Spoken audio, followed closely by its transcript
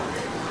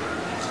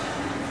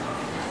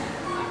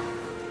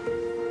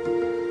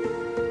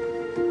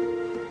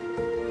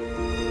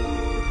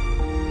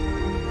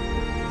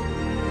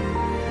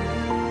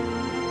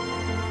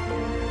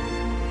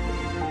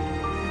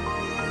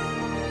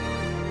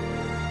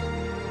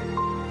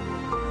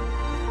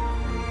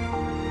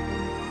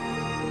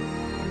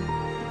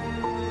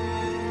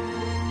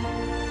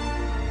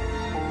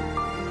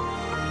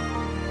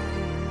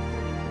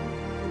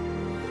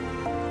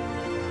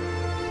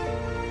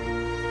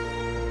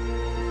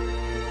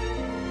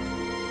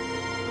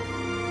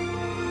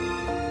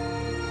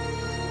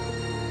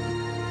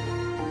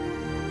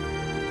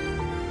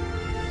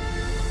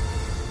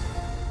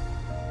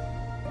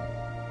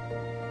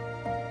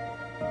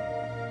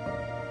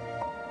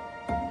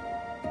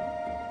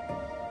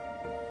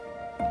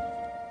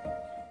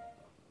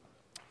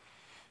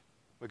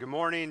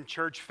morning,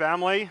 church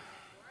family.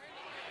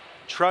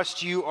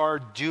 Trust you are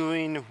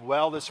doing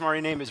well this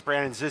morning. My name is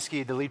Brandon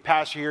Ziske, the lead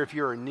pastor here. If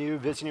you're new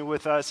visiting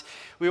with us,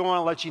 we want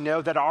to let you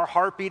know that our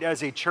heartbeat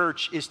as a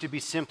church is to be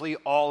simply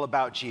all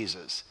about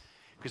Jesus.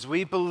 Because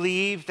we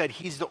believe that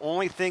he's the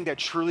only thing that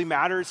truly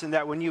matters and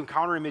that when you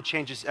encounter him, it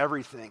changes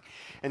everything.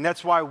 And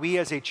that's why we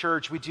as a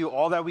church, we do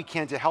all that we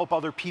can to help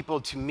other people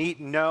to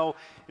meet, know,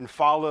 and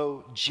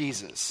follow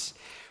Jesus.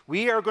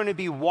 We are going to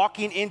be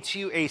walking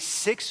into a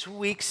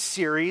 6-week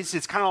series.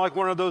 It's kind of like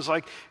one of those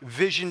like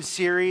vision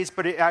series,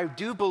 but I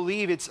do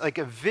believe it's like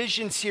a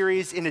vision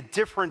series in a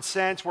different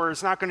sense where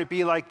it's not going to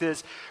be like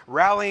this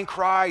rallying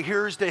cry,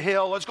 here's the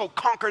hill, let's go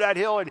conquer that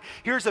hill, and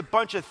here's a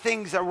bunch of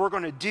things that we're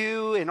going to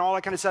do and all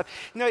that kind of stuff.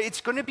 No, it's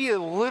going to be a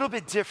little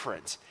bit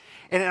different.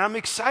 And I'm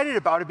excited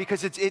about it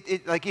because it's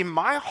like in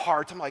my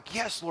heart, I'm like,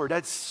 yes, Lord,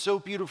 that's so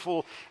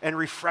beautiful and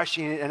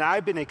refreshing. And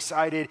I've been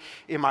excited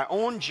in my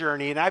own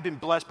journey, and I've been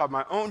blessed by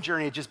my own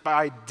journey just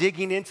by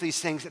digging into these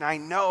things. And I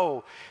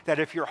know that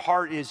if your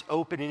heart is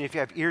open and if you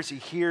have ears to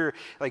hear,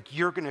 like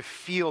you're going to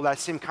feel that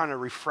same kind of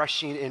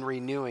refreshing and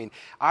renewing.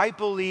 I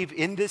believe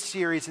in this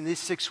series, in these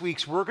 6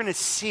 weeks, we're going to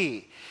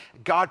see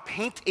God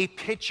paint a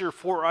picture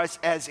for us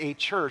as a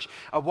church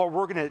of what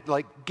we're going to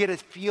like get a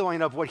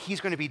feeling of what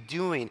he's going to be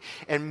doing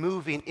and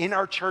moving in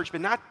our church, but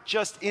not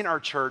just in our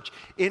church,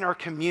 in our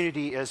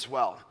community as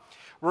well.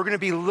 We're going to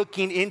be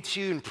looking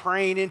into and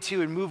praying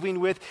into and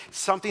moving with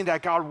something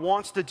that God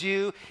wants to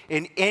do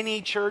in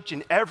any church,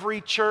 in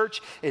every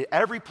place,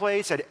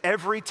 at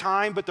every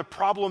time. But the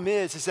problem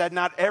is that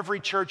not every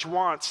church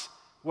wants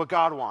what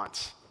God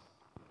wants.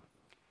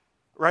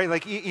 Right?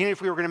 Like even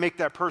if we were going to make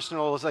that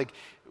personal, it's like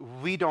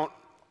we don't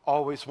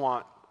always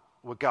want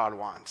what God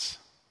wants.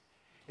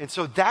 And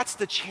so that's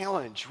the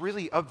challenge,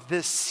 really, of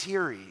this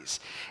series.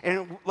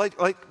 And like,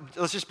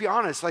 let's just be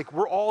honest, like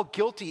we're all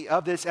guilty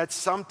of this at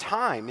some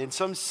time, in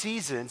some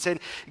seasons. And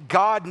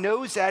God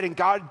knows that, and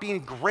God being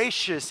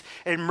gracious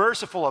and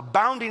merciful,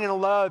 abounding in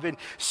love and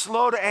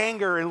slow to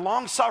anger and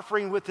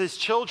long-suffering with his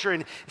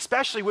children,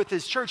 especially with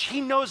his church,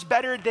 he knows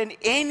better than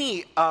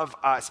any of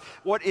us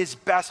what is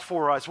best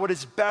for us, what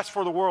is best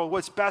for the world,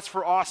 what's best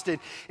for Austin,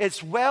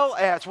 as well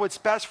as what's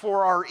best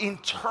for our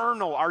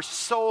internal, our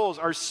souls,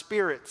 our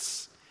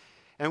spirits.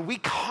 And we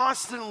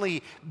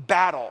constantly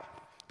battle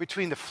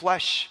between the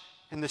flesh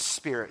and the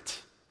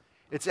spirit.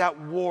 It's at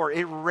war,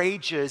 it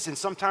rages, and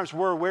sometimes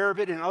we're aware of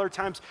it, and other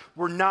times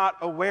we're not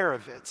aware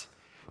of it.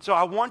 So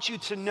I want you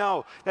to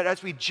know that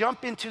as we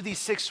jump into these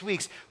 6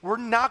 weeks, we're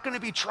not going to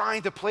be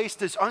trying to place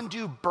this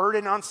undue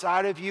burden on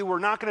side of you. We're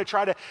not going to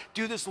try to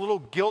do this little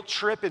guilt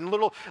trip and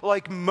little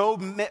like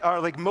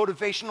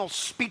motivational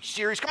speech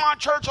series. Come on,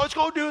 church, let's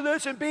go do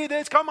this and be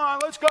this. Come on,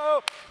 let's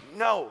go.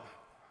 No.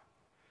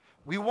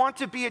 We want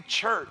to be a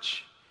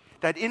church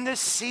that in this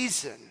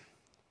season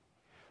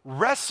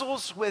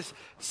wrestles with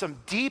some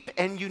deep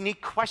and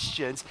unique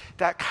questions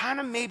that kind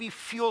of maybe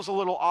feels a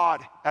little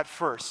odd at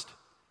first.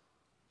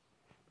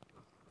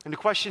 And the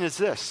question is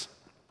this: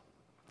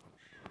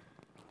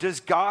 does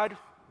God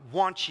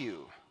want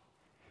you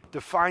to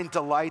find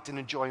delight and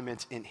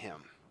enjoyment in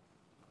him?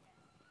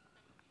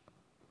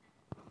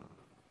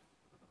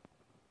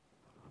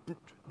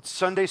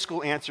 Sunday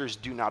school answers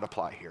do not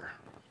apply here.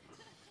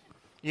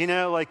 You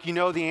know, like you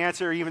know the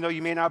answer even though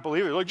you may not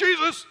believe it. Like,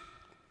 Jesus!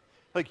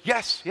 Like,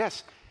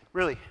 yes,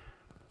 really.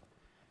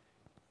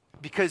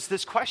 Because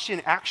this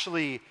question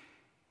actually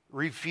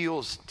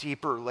reveals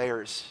deeper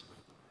layers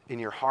in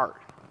your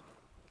heart.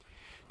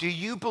 Do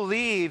you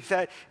believe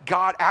that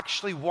God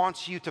actually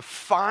wants you to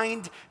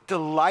find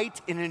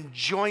delight and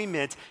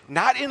enjoyment,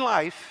 not in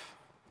life,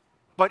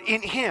 but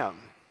in him?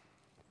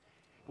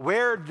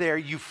 Where there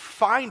you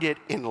find it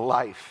in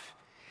life.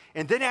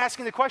 And then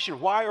asking the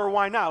question, why or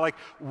why not? Like,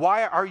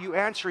 why are you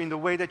answering the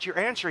way that you're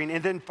answering?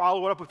 And then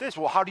follow it up with this.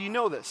 Well, how do you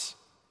know this?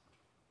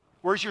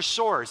 Where's your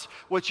source?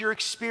 What's your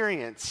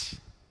experience?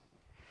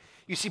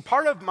 You see,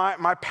 part of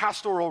my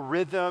pastoral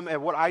rhythm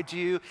and what I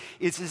do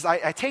is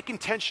I take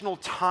intentional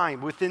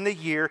time within the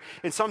year,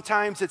 and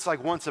sometimes it's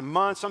like once a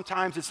month,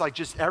 sometimes it's like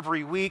just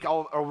every week.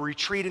 I'll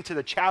retreat into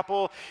the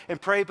chapel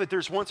and pray, but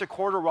there's once a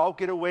quarter where I'll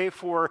get away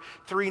for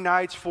 3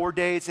 nights, 4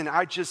 days, and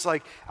I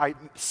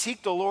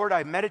seek the Lord,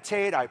 I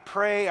meditate, I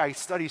pray, I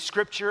study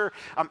scripture.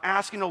 I'm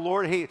asking the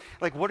Lord, hey,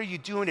 like what are you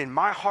doing in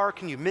my heart?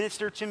 Can you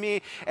minister to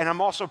me? And I'm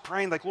also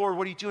praying like, Lord,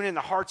 what are you doing in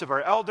the hearts of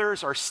our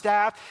elders, our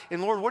staff?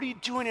 And Lord, what are you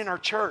doing in our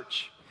church?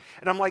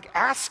 And I'm like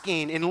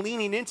asking and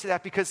leaning into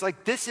that because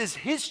like this is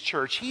his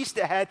church. He's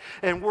the head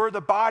and we're the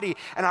body.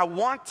 And I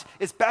want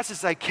as best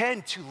as I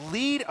can to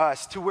lead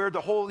us to where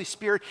the Holy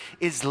Spirit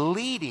is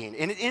leading.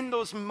 And in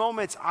those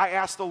moments, I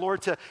ask the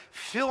Lord to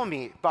fill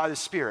me by the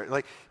Spirit.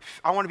 Like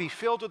I want to be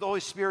filled with the Holy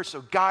Spirit,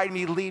 so guide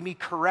me, lead me,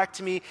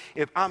 correct me.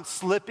 If I'm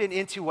slipping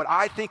into what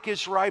I think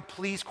is right,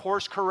 please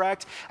course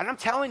correct. And I'm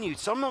telling you,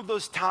 some of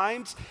those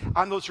times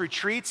on those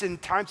retreats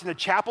and times in the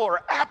chapel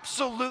are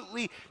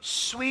absolutely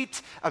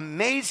sweet,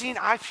 amazing.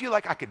 I feel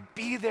like I could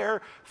be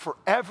there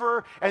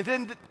forever. And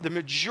then the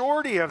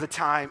majority of the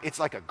time, it's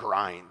like a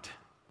grind.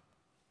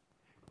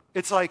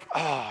 It's like, oh,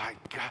 my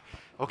God.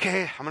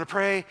 okay, I'm going to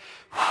pray.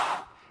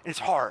 And it's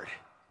hard.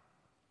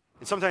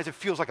 And sometimes it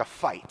feels like a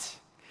fight.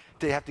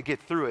 They have to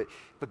get through it.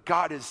 But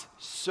God is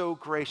so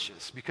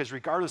gracious because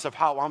regardless of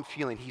how I'm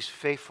feeling, he's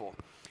faithful.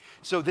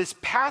 So this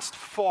past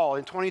fall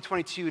in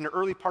 2022 and the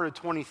early part of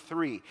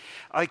 23,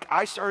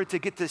 I started to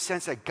get this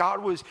sense that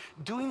God was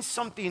doing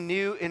something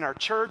new in our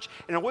church.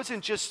 And it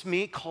wasn't just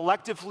me,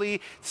 collectively,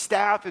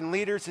 staff and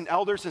leaders and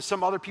elders and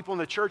some other people in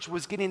the church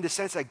was getting the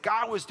sense that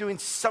God was doing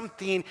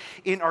something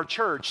in our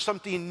church,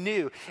 something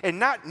new. And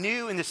not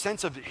new in the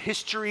sense of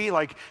history,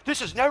 like this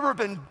has never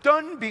been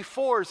done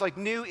before. It's like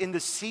new in the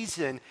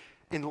season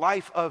in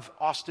life of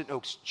Austin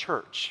Oaks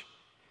Church.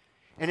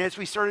 And as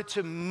we started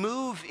to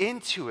move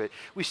into it,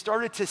 we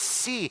started to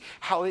see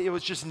how it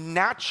was just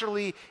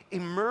naturally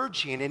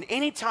emerging. And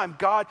anytime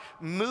God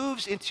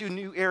moves into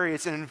new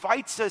areas and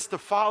invites us to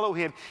follow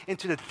him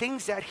into the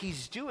things that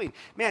he's doing,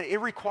 man, it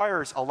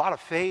requires a lot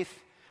of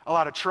faith, a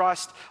lot of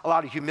trust, a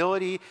lot of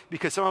humility,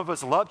 because some of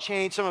us love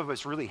change, some of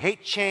us really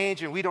hate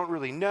change, and we don't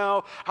really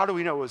know. How do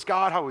we know it's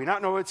God? How do we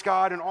not know it's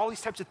God? And all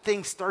these types of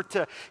things start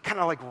to kind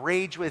of like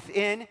rage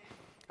within.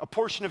 A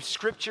portion of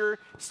scripture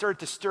started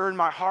to stir in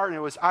my heart, and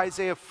it was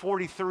Isaiah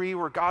 43,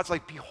 where God's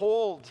like,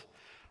 behold,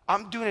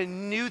 I'm doing a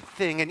new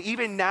thing, and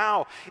even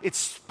now it's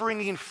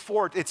springing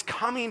forth. It's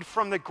coming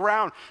from the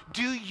ground.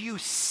 Do you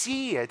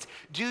see it?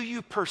 Do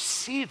you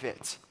perceive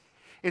it?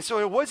 And so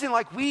it wasn't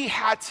like we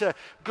had to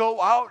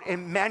go out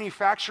and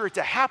manufacture it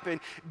to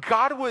happen.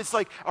 God was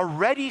like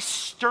already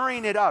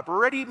stirring it up,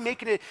 already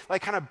making it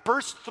like kind of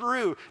burst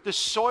through the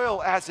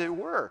soil, as it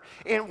were.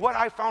 And what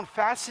I found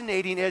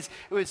fascinating is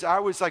I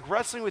was like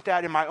wrestling with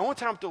that in my own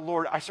time with the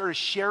Lord. I started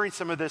sharing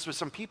some of this with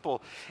some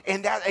people.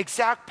 And that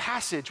exact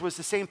passage was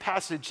the same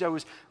passage that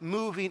was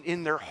moving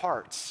in their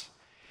hearts.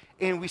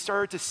 And we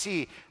started to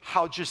see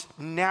how just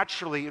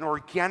naturally and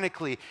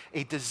organically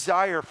a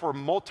desire for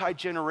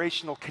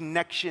multi-generational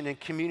connection and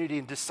community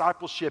and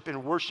discipleship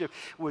and worship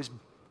was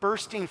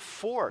bursting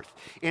forth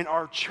in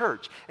our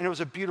church. And it was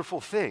a beautiful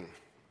thing.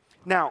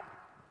 Now,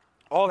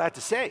 all that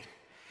to say,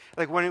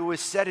 like when it was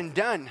said and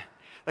done,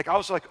 like I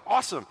was like,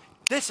 awesome.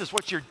 This is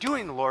what you're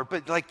doing, Lord.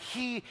 But like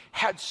he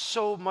had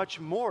so much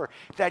more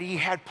that he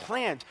had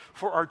planned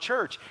for our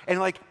church. And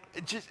like,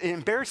 just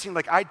embarrassing,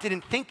 like I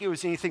didn't think it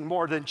was anything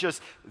more than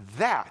just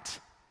that.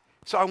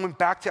 So I went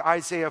back to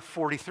Isaiah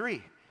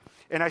 43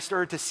 and I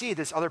started to see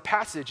this other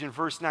passage in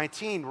verse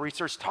 19 where he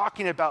starts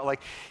talking about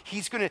like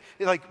he's going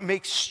to like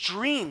make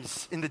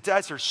streams in the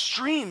desert,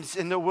 streams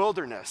in the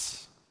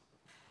wilderness.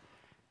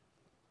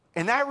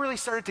 And that really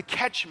started to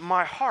catch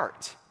my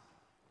heart.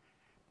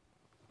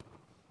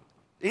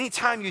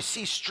 Anytime you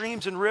see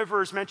streams and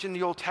rivers mentioned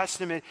in the Old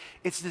Testament,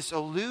 it's this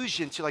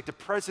allusion to like the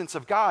presence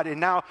of God. And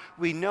now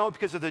we know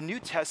because of the New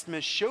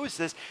Testament shows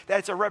this, that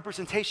it's a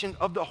representation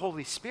of the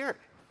Holy Spirit.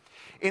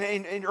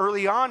 And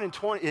early on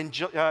in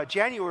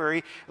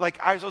January, like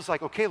I was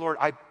like, okay, Lord,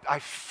 I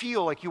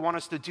feel like you want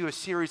us to do a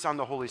series on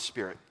the Holy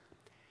Spirit.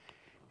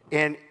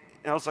 And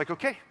I was like,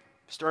 okay,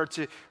 started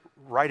to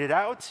write it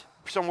out.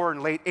 Somewhere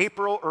in late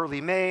April,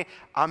 early May,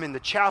 I'm in the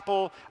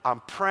chapel,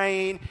 I'm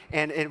praying,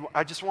 and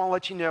I just want to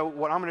let you know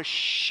what I'm going to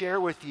share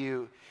with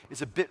you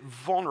is a bit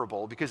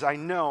vulnerable because I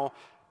know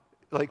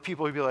like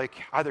people would be like,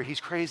 either he's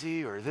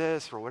crazy or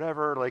this or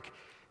whatever. Like,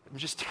 I'm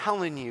just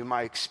telling you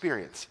my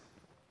experience.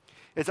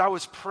 As I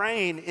was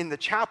praying in the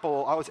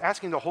chapel, I was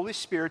asking the Holy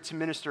Spirit to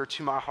minister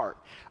to my heart.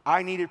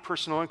 I needed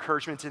personal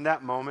encouragement in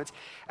that moment,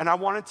 and I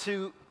wanted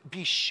to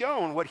be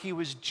shown what he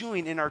was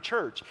doing in our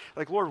church.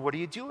 Like, Lord, what are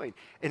you doing?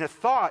 And a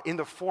thought in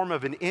the form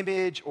of an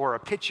image or a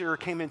picture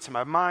came into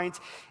my mind,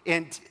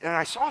 and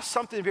I saw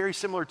something very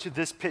similar to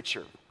this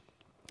picture.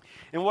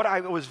 And what I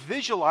was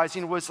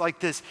visualizing was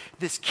like this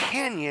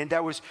canyon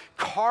that was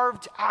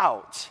carved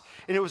out.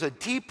 And it was a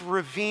deep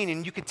ravine,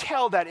 and you could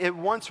tell that it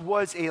once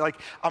was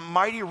a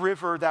mighty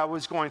river that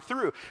was going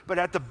through. But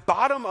at the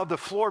bottom of the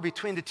floor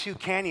between the two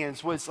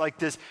canyons was like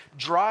this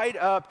dried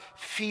up,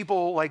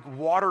 feeble, like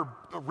water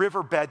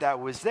riverbed that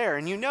was there.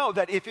 And you know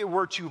that if it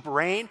were to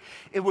rain,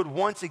 it would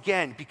once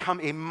again become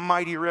a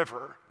mighty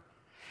river.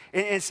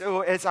 And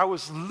so as I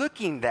was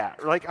looking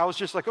at, like I was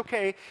just like,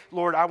 okay,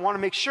 Lord, I want to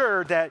make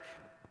sure that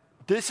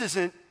this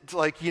isn't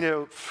like,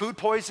 food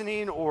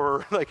poisoning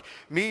or like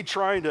me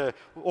trying to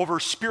over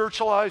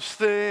spiritualize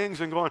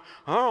things and going,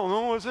 I don't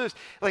know, what's this?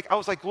 Like, I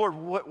was like, Lord,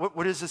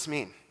 what does this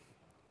mean?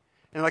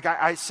 And like,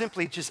 I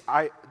simply just,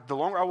 the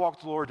longer I walk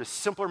with the Lord, the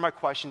simpler my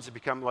questions have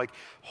become like,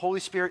 Holy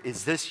Spirit,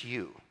 is this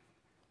you?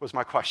 Was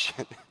my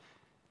question.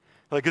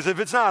 Like, because if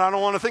it's not, I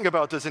don't want to think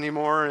about this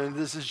anymore and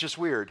this is just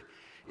weird.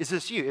 Is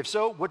this you? If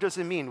so, what does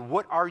it mean?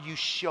 What are you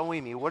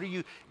showing me? What are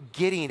you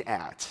getting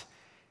at?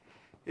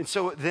 And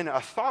so then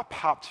a thought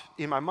popped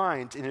in my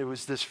mind, and it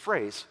was this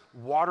phrase,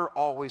 water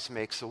always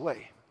makes a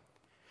way.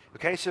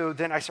 Okay, so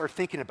then I start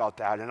thinking about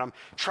that, and I'm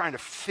trying to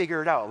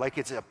figure it out like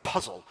it's a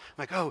puzzle. I'm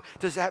like, oh,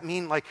 does that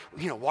mean like,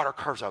 water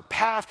carves out a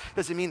path?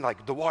 Does it mean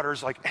like the water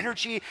is like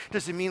energy?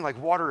 Does it mean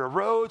like water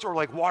erodes or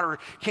like water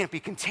can't be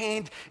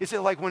contained? Is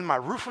it like when my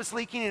roof was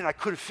leaking and I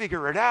couldn't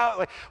figure it out?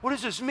 Like, what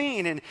does this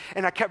mean?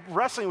 And I kept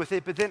wrestling with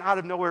it, but then out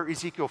of nowhere,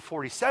 Ezekiel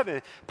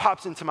 47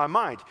 pops into my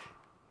mind.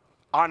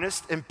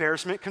 Honest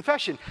embarrassment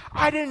confession.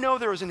 I didn't know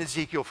there was an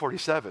Ezekiel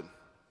 47.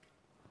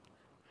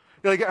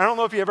 Like, I don't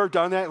know if you've ever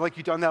done that, like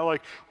you've done that,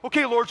 like,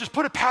 okay, Lord, just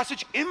put a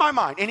passage in my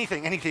mind,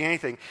 anything.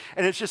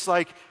 And it's just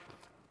like,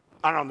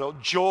 I don't know,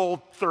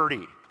 Joel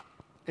 30.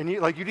 And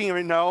you didn't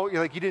even know,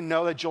 you didn't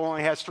know that Joel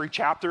only has 3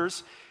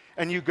 chapters.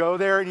 And you go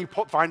there and you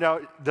find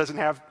out it doesn't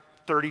have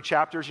 30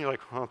 chapters. And you're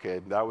like, okay,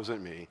 that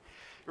wasn't me,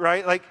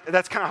 right? Like,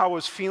 that's kind of how I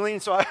was feeling.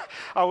 So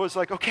I was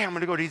like, okay, I'm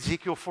going to go to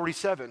Ezekiel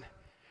 47.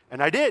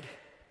 And I did.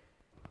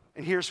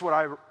 And here's what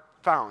I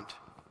found.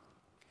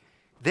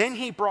 Then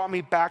he brought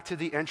me back to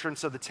the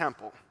entrance of the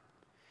temple,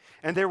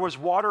 and there was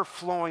water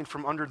flowing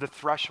from under the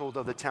threshold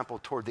of the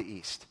temple toward the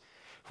east.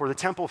 For the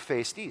temple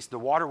faced east. The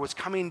water was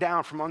coming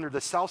down from under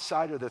the south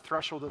side of the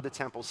threshold of the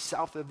temple,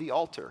 south of the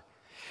altar.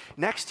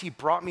 Next, he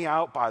brought me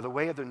out by the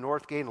way of the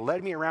north gate and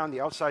led me around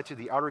the outside to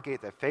the outer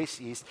gate that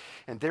faced east,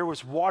 and there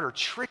was water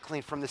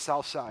trickling from the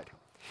south side.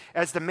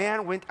 As the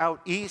man went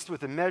out east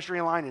with a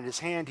measuring line in his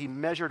hand, he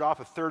measured off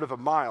 1/3 of a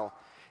mile,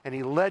 and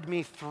he led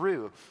me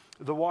through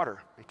the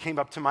water. It came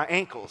up to my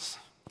ankles.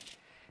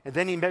 And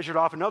then he measured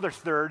off another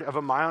 1/3 of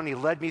a mile, and he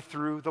led me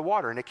through the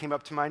water, and it came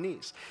up to my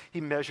knees.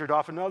 He measured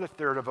off another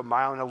 1/3 of a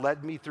mile, and it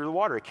led me through the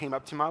water. It came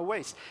up to my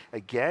waist.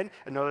 Again,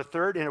 another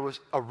 1/3, and it was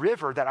a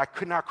river that I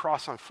could not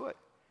cross on foot.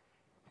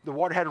 The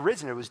water had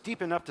risen. It was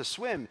deep enough to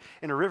swim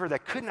in a river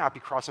that could not be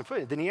crossed on foot.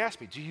 And then he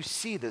asked me, do you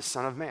see this,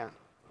 Son of Man?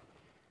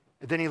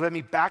 And then he led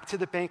me back to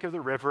the bank of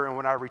the river, and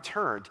when I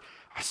returned,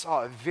 I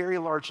saw a very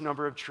large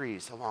number of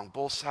trees along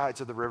both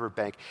sides of the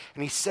riverbank.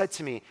 And he said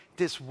to me,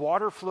 this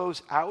water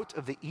flows out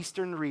of the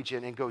eastern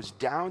region and goes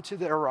down to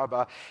the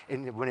Arabah.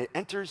 And when it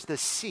enters the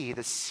sea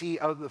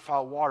of the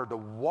foul water, the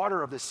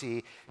water of the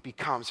sea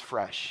becomes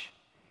fresh.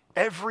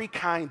 Every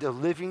kind of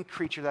living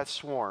creature that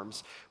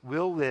swarms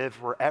will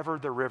live wherever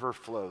the river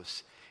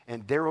flows.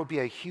 And there will be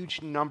a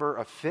huge number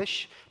of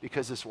fish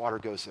because this water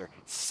goes there.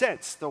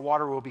 Since the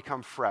water will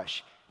become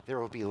fresh, there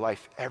will be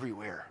life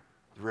everywhere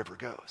the river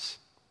goes.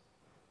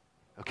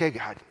 Okay,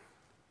 God,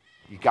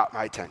 you got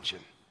my attention.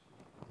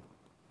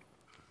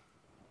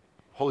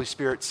 Holy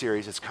Spirit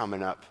series is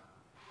coming up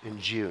in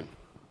June.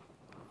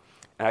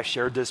 And I've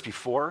shared this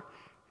before.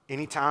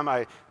 Anytime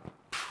I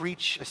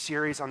preach a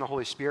series on the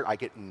Holy Spirit, I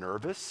get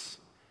nervous.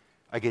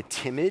 I get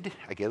timid.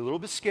 I get a little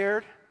bit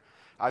scared.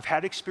 I've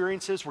had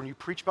experiences when you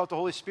preach about the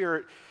Holy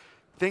Spirit,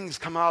 things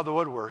come out of the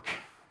woodwork.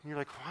 And you're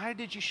like, why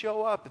did you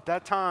show up at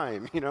that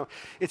time?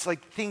 It's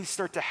like things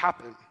start to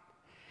happen.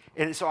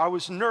 And so I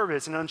was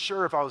nervous and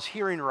unsure if I was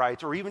hearing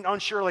right, or even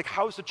unsure, like,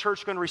 how's the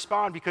church going to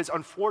respond? Because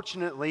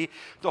unfortunately,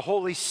 the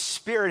Holy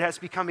Spirit has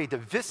become a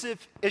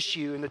divisive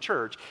issue in the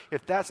church.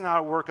 If that's not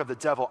a work of the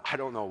devil, I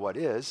don't know what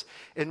is.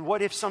 And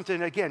what if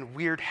something, again,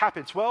 weird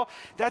happens? Well,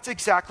 that's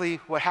exactly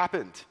what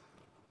happened.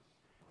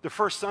 The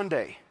first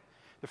Sunday,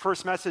 the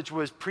first message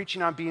was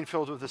preaching on being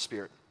filled with the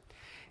Spirit.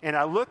 And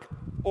I look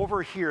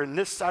over here in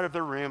this side of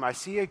the room. I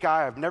see a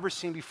guy I've never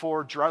seen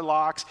before,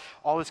 dreadlocks,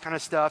 all this kind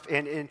of stuff.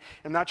 And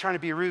I'm not trying to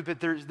be rude, but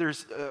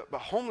there's a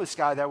homeless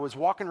guy that was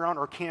walking around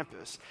our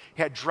campus.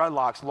 He had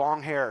dreadlocks,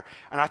 long hair.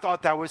 And I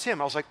thought that was him.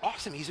 I was like,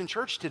 awesome, he's in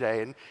church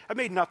today. And I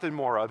made nothing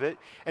more of it.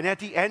 And at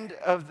the end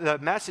of the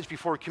message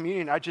before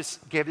communion, I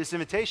just gave this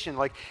invitation,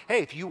 like,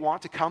 hey, if you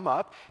want to come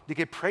up to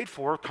get prayed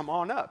for, come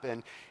on up.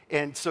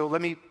 And so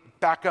let me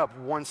back up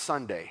one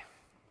Sunday.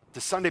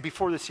 The Sunday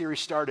before the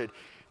series started,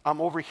 I'm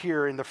over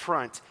here in the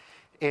front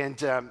and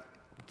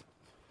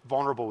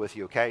vulnerable with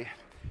you, okay?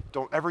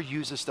 Don't ever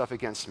use this stuff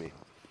against me.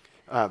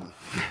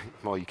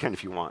 Well, you can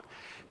if you want.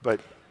 But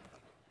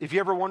if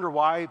you ever wonder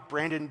why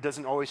Brandon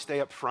doesn't always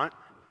stay up front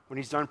when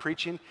he's done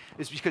preaching,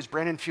 it's because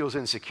Brandon feels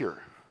insecure.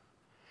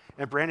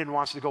 And Brandon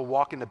wants to go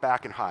walk in the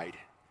back and hide.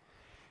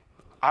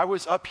 I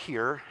was up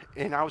here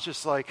and I was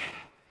just like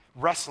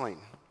wrestling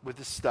with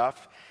this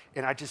stuff.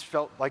 And I just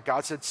felt like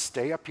God said,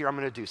 stay up here, I'm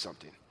going to do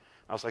something.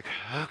 I was like,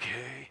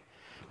 okay.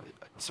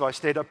 So I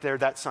stayed up there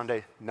that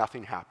Sunday.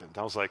 Nothing happened.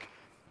 I was like,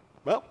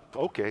 well,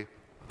 okay.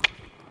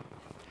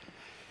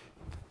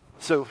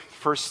 So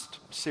first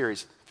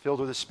series, filled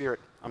with the Spirit.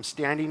 I'm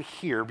standing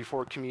here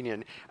before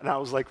communion, and I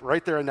was like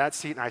right there in that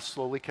seat, and I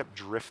slowly kept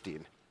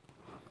drifting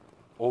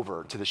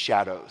over to the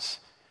shadows.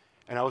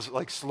 And I was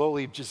like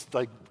slowly just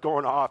like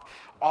going off.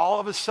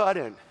 All of a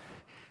sudden,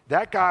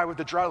 that guy with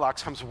the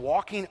dreadlocks comes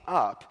walking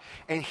up,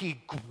 and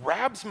he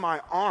grabs my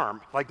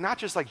arm, like not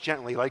just like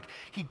gently, like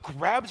he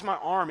grabs my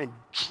arm and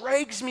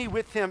drags me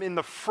with him in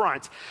the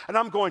front. And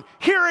I'm going,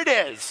 here it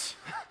is.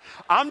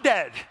 I'm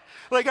dead.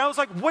 Like, I was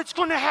like, what's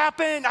going to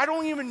happen? I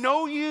don't even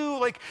know you.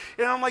 Like,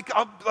 and I'm like,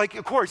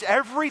 of course,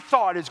 every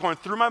thought is going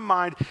through my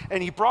mind.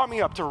 And he brought me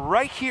up to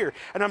right here.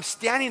 And I'm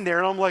standing there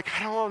and I'm like,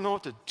 I don't know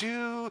what to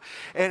do.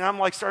 And I'm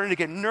like starting to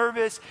get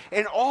nervous.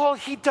 And all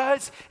he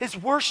does is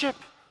worship.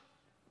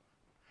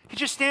 He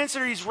just stands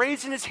there, he's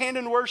raising his hand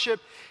in worship,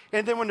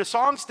 and then when the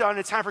song's done,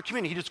 it's time for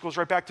communion, he just goes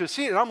right back to his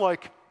seat, and I'm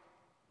like,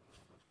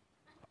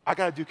 I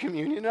gotta do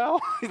communion now?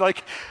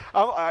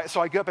 So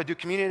I get up, I do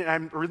communion,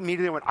 and I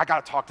immediately went, I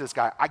gotta talk to this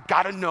guy. I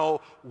gotta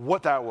know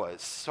what that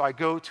was. So I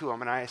go to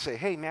him, and I say,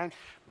 hey, man,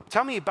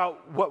 tell me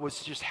about what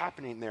was just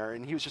happening there.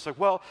 And he was just like,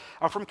 well,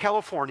 I'm from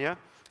California.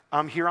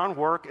 I'm here on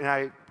work, and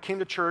I came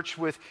to church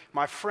with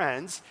my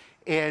friends,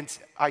 and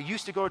I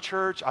used to go to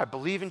church. I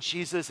believe in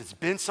Jesus. It's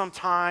been some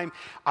time.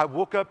 I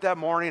woke up that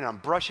morning, I'm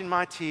brushing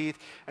my teeth,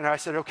 and I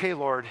said, okay,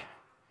 Lord,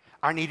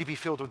 I need to be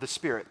filled with the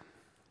Spirit.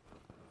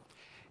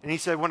 And he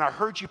said, when I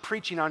heard you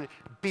preaching on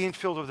being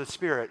filled with the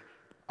Spirit,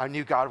 I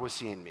knew God was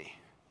seeing me,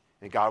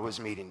 and God was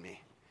meeting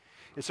me.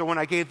 And so when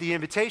I gave the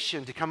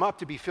invitation to come up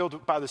to be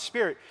filled by the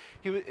Spirit,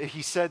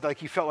 he said, like,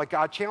 he felt like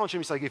God challenged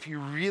him. He's like, if you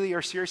really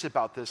are serious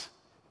about this,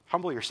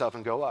 humble yourself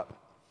and go up.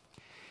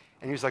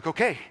 And he was like,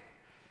 okay.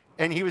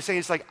 And he was saying,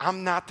 it's like,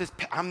 I'm not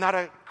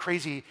a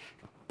crazy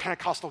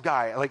Pentecostal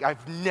guy. Like,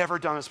 I've never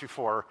done this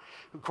before.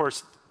 Of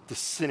course, the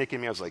cynic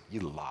in me, I was like, you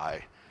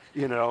lie,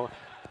 you know?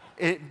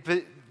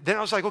 But then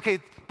I was like, okay,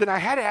 then I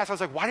had to ask, I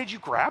was like, why did you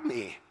grab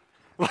me?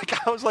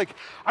 Like, I was like,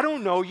 I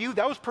don't know you.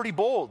 That was pretty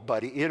bold,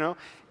 buddy, you know?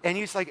 And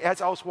he's like, as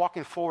I was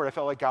walking forward, I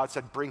felt like God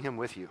said, bring him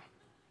with you.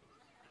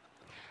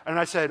 And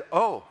I said,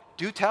 oh,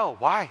 do tell,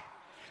 why?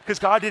 Because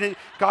God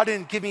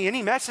didn't give me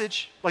any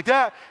message like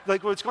that.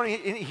 Like what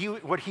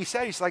he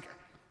said, he's like,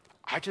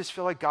 I just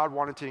feel like God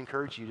wanted to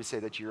encourage you to say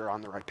that you're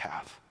on the right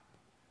path.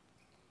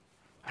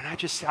 And I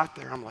just sat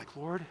there. I'm like,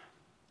 Lord,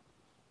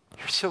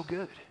 you're so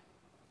good.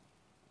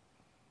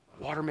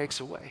 Water makes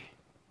a way.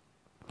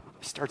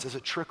 It starts as a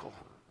trickle.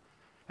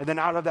 And then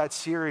out of that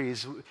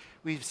series,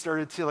 we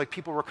started to, like,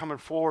 people were coming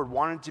forward,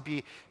 wanting to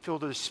be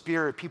filled with the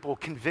Spirit, people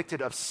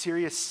convicted of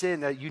serious sin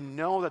that you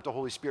know that the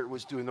Holy Spirit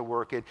was doing the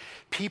work, and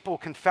people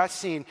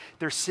confessing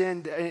their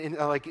sin, and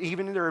like,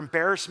 even in their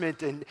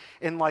embarrassment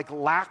and like,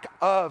 lack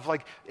of,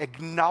 like,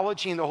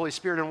 acknowledging the Holy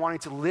Spirit and wanting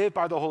to live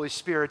by the Holy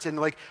Spirit and,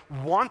 like,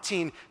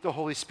 wanting the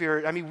Holy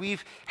Spirit. I mean,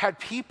 we've had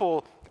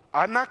people,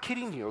 I'm not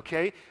kidding you,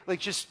 okay?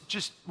 Like,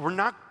 just we're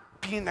not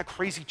being that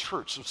crazy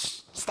church, so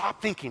stop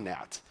thinking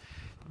that.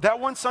 That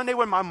one Sunday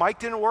when my mic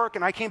didn't work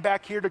and I came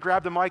back here to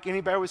grab the mic,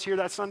 anybody was here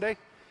that Sunday?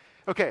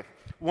 Okay,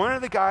 one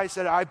of the guys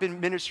that I've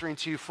been ministering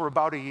to for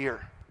about a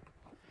year,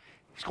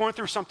 he's going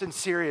through something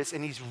serious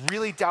and he's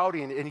really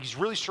doubting and he's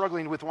really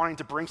struggling with wanting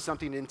to bring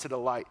something into the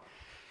light.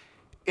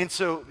 And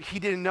so he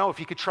didn't know if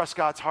he could trust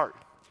God's heart.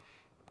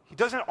 He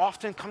doesn't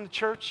often come to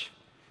church,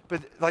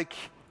 but like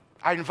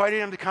I invited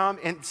him to come,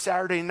 and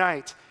Saturday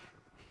night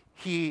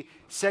he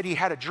said he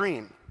had a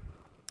dream.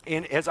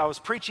 And as I was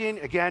preaching,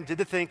 again, did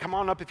the thing, come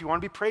on up if you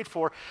want to be prayed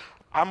for.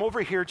 I'm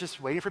over here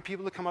just waiting for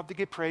people to come up to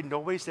get prayed.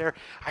 Nobody's there.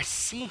 I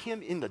see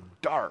him in the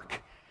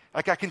dark.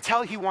 Like, I can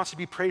tell he wants to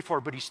be prayed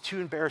for, but he's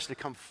too embarrassed to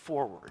come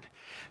forward.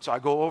 So I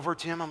go over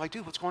to him. I'm like,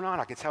 dude, what's going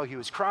on? I can tell he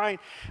was crying.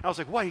 And I was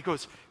like, what? He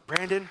goes,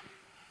 Brandon,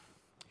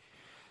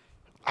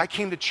 I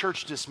came to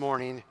church this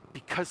morning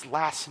because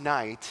last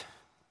night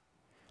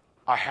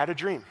I had a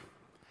dream.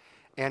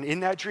 And in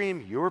that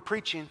dream, you were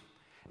preaching.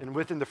 And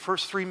within the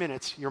first 3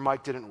 minutes, your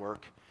mic didn't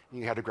work. And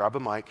you had to grab a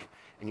mic,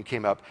 and you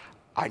came up.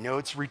 I know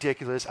it's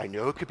ridiculous. I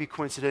know it could be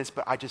coincidence,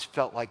 but I just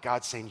felt like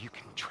God saying, you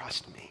can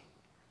trust me.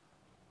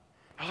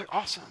 I was like,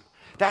 awesome.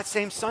 That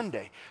same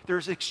Sunday,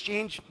 there's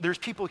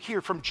people here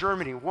from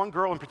Germany. One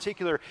girl in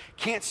particular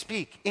can't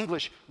speak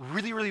English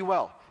really, really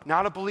well.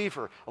 Not a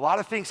believer. A lot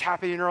of things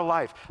happening in her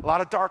life. A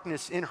lot of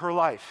darkness in her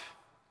life.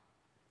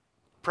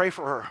 Pray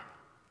for her.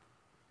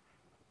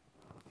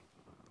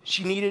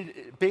 She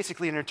needed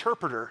basically an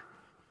interpreter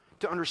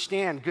to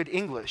understand good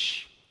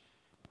English.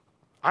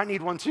 I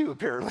need one too,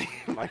 apparently.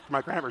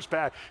 my grammar's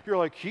bad. You're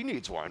like, he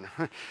needs one.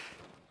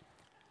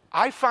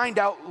 I find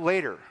out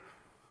later,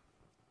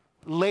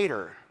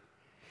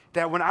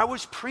 that when I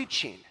was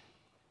preaching,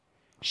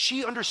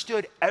 she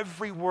understood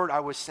every word I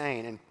was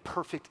saying in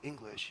perfect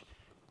English,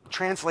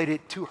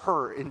 translated to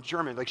her in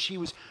German. Like, she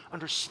was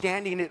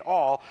understanding it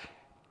all.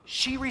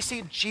 She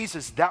received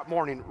Jesus that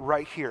morning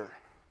right here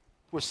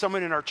with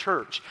someone in our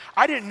church.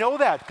 I didn't know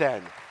that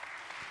then.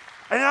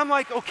 And I'm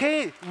like,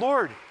 okay,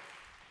 Lord,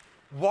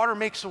 water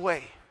makes a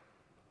way.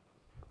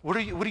 What are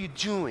you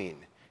doing?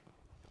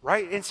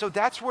 Right? And so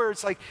that's where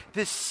it's like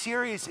this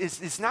series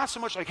is not so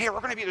much like, hey, we're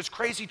going to be this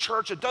crazy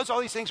church that does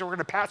all these things and we're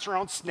going to pass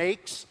around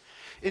snakes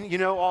and, you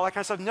know, all that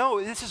kind of stuff.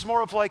 No, this is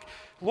more of like,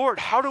 Lord,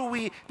 how do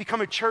we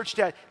become a church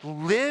that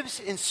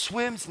lives and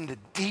swims in the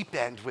deep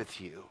end with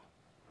you?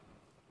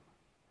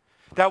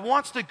 That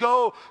wants to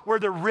go where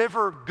the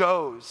river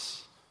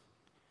goes.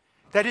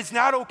 That is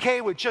not okay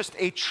with just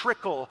a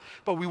trickle,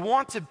 but we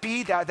want to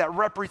be that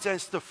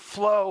represents the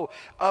flow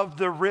of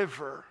the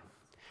river.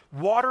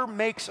 Water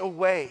makes a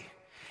way.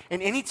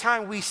 And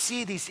anytime we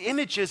see these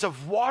images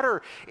of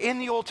water in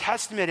the Old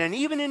Testament and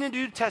even in the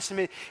New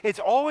Testament, it's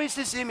always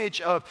this image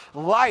of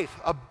life,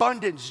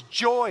 abundance,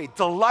 joy,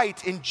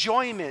 delight,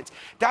 enjoyment.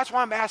 That's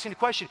why I'm asking the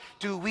question,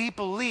 do we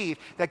believe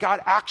that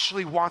God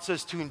actually wants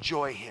us to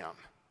enjoy him?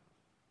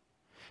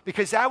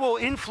 Because that will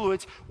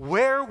influence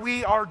where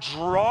we are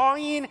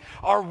drawing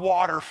our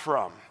water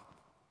from.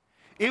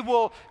 It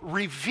will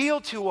reveal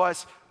to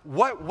us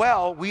what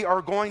well we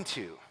are going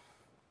to.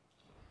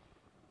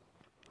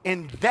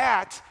 And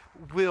that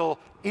will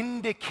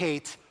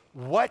indicate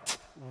what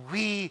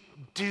we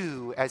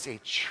do as a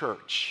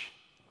church.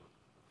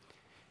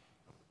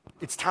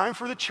 It's time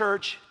for the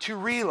church to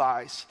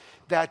realize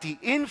that the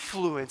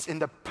influence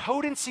and the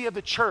potency of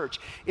the church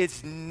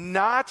is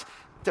not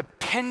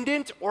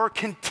dependent or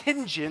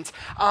contingent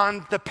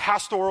on the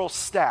pastoral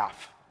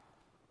staff.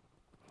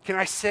 Can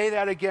I say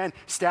that again?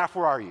 Staff,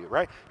 where are you,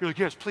 right? You're like,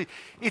 yes, please.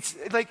 It's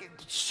like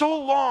so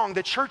long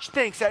the church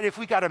thinks that if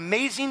we got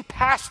amazing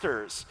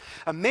pastors,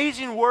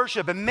 amazing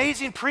worship,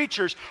 amazing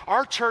preachers,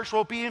 our church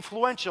will be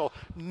influential.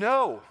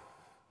 No.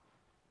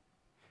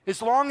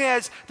 As long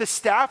as the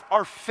staff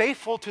are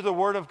faithful to the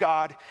Word of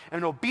God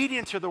and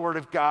obedient to the Word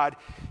of God,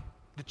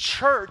 the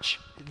church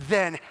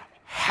then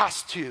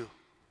has to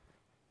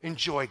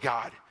enjoy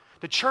God.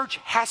 The church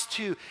has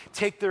to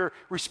take their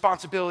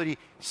responsibility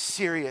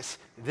serious.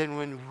 Then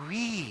when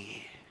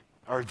we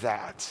are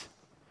that,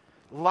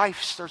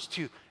 life starts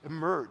to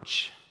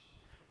emerge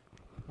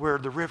where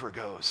the river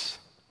goes.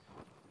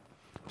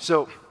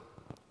 So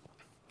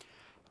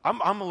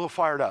I'm a little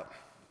fired up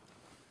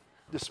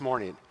this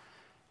morning.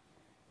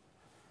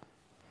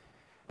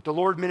 The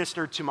Lord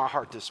ministered to my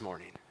heart this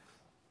morning,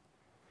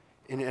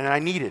 and I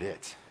needed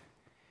it.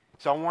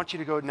 So I want you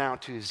to go now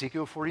to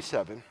Ezekiel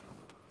 47.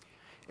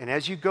 And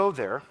as you go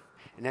there,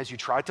 and as you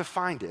try to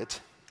find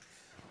it,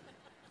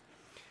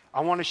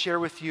 I want to share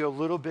with you a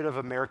little bit of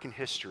American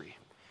history.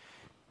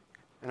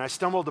 And I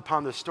stumbled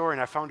upon this story,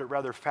 and I found it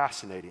rather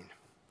fascinating.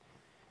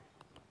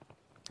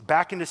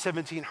 Back in the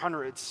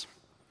 1700s,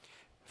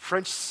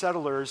 French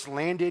settlers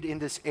landed in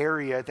this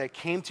area that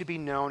came to be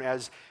known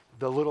as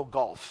the Little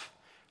Gulf,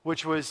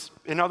 which was,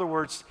 in other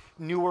words,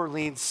 New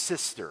Orleans'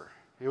 sister.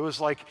 It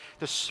was like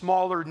the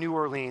smaller New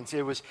Orleans.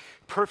 It was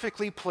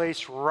perfectly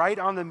placed right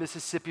on the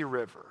Mississippi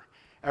River.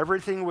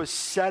 Everything was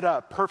set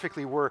up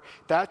perfectly where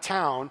that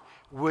town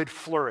would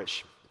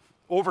flourish.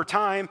 Over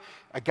time,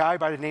 a guy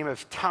by the name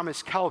of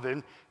Thomas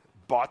Calvin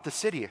bought the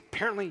city.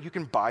 Apparently, you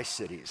can buy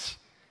cities.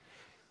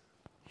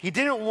 He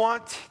didn't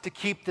want to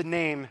keep the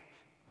name,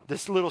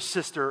 this little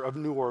sister of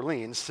New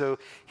Orleans, so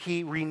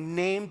he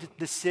renamed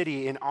the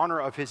city in honor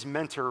of his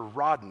mentor,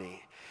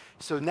 Rodney.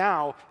 So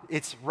now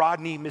it's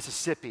Rodney,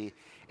 Mississippi.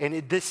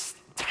 And this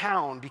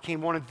town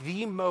became one of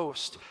the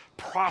most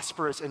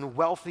prosperous and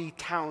wealthy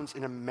towns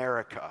in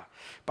America.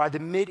 By the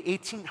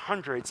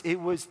mid-1800s, it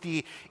was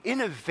the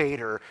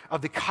innovator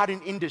of the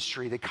cotton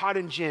industry, the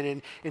cotton gin,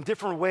 and in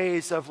different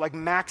ways of like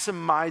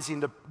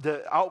maximizing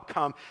the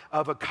outcome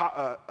of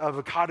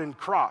a cotton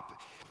crop.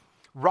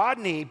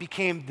 Rodney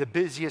became the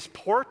busiest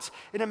port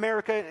in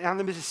America on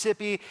the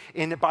Mississippi,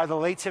 and by the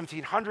late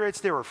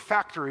 1700s, there were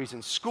factories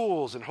and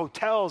schools and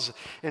hotels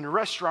and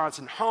restaurants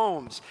and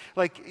homes.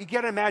 Like, you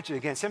gotta imagine,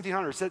 again,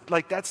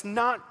 1700s, that's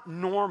not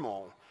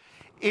normal.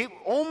 It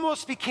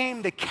almost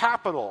became the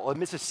capital of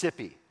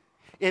Mississippi.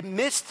 It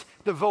missed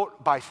the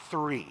vote by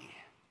 3.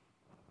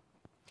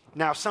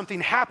 Now,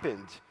 something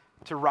happened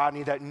to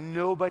Rodney that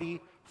nobody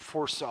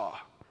foresaw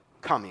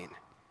coming.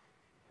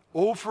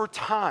 Over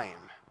time,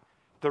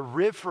 the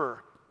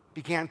river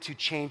began to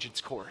change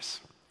its course.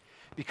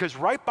 Because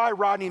right by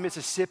Rodney,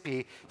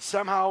 Mississippi,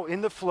 somehow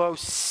in the flow,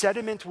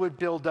 sediment would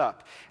build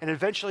up. And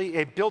eventually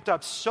it built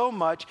up so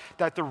much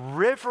that the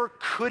river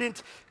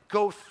couldn't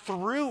go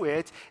through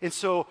it. And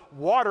so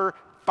water,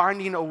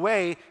 finding a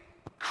way,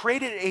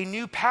 created a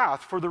new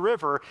path for the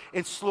river.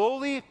 And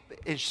slowly,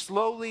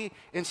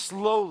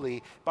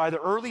 by the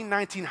early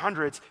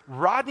 1900s,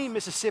 Rodney,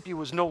 Mississippi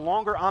was no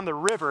longer on the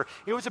river.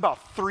 It was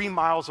about 3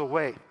 miles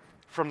away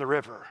from the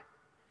river.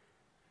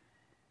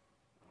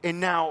 And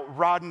now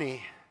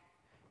Rodney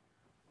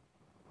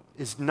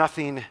is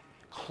nothing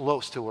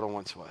close to what it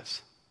once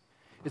was.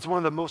 It's one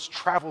of the most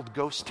traveled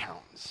ghost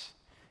towns.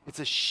 It's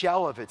a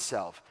shell of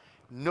itself.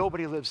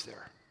 Nobody lives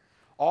there.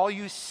 All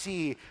you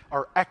see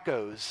are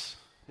echoes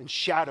and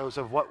shadows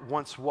of what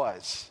once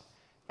was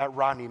at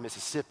Rodney,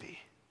 Mississippi.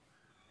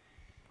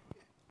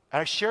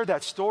 And I share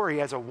that story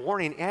as a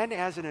warning and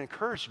as an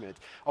encouragement.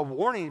 A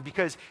warning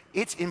because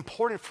it's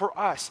important for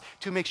us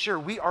to make sure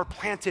we are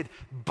planted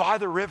by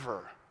the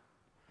river,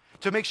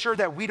 to make sure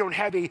that we don't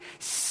have a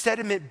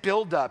sediment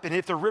buildup. And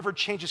if the river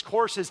changes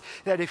courses,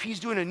 that if he's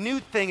doing a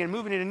new thing and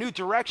moving in a new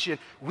direction,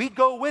 we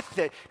go with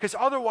it, because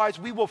otherwise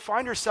we will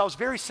find ourselves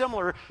very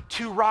similar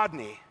to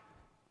Rodney.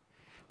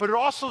 But it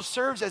also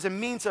serves as a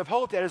means of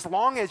hope that as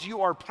long as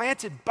you are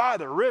planted by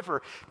the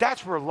river,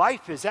 that's where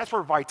life is, that's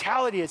where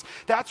vitality is,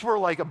 that's where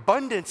like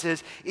abundance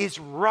is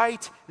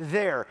right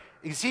there.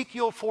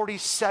 Ezekiel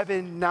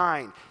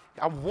 47:9.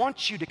 I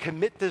want you to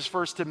commit this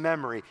verse to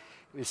memory.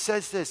 It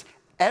says this: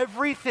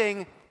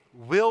 everything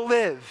will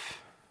live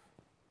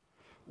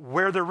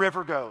where the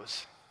river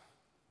goes.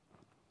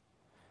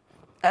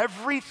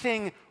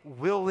 Everything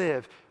will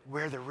live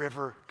where the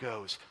river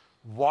goes.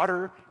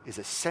 Water is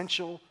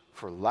essential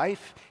for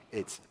life.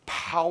 It's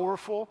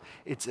powerful.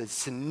 It's a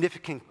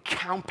significant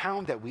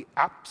compound that we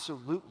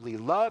absolutely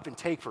love and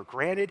take for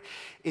granted.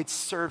 It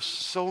serves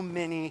so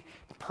many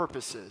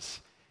purposes.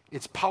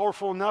 It's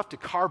powerful enough to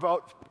carve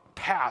out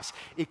paths.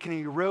 It can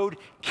erode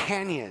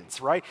canyons,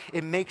 right?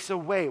 It makes a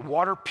way.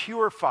 Water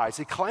purifies.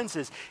 It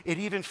cleanses. It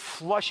even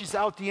flushes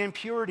out the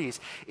impurities.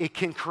 It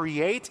can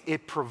create.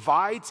 It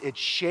provides. It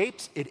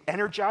shapes. It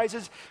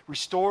energizes,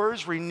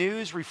 restores,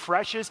 renews,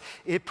 refreshes.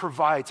 It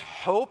provides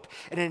hope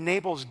and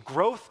enables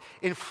growth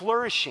and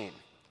flourishing.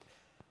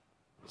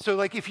 So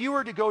like if you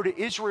were to go to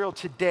Israel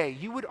today,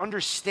 you would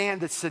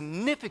understand the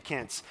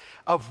significance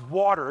of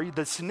water,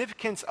 the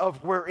significance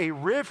of where a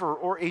river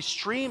or a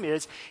stream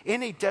is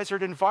in a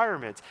desert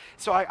environment.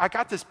 So I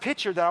got this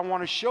picture that I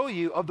want to show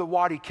you of the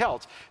Wadi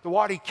Kelt. The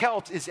Wadi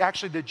Kelt is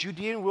actually the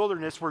Judean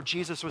wilderness where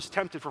Jesus was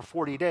tempted for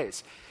 40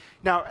 days.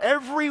 Now,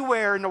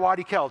 everywhere in the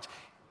Wadi Kelt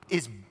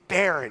is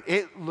barren.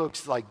 It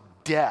looks like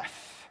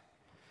death.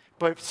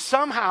 But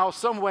somehow,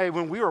 some way,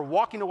 when we were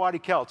walking to Wadi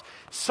Kelt,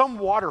 some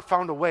water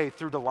found a way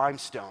through the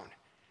limestone.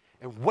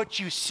 And what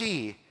you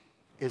see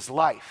is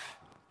life.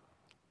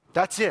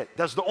 That's it.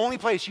 That's the only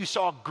place you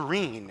saw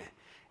green.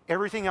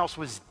 Everything else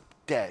was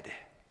dead.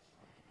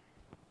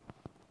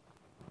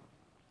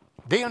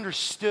 They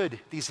understood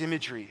these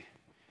imagery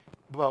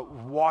about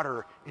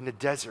water in the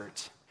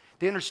desert.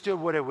 They understood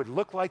what it would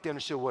look like. They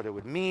understood what it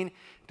would mean.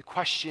 The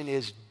question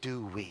is,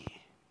 do we?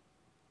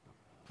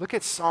 Look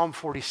at Psalm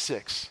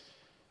 46.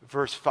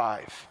 Verse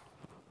 5.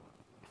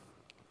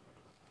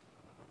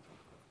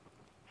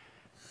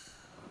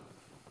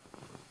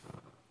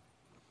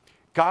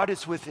 God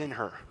is within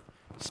her.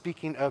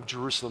 Speaking of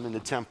Jerusalem in the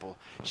temple,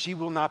 she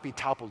will not be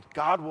toppled.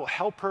 God will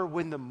help her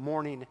when the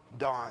morning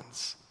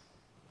dawns.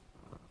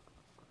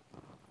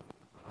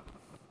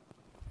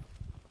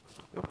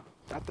 Oh,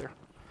 not there.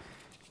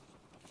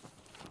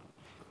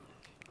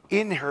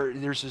 In her,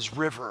 there's this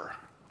river,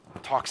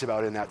 talks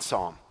about in that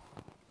psalm.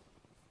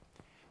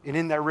 And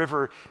in that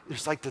river,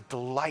 there's like the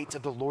delight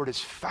of the Lord is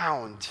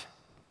found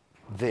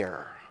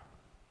there.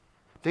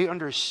 They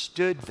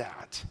understood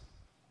that.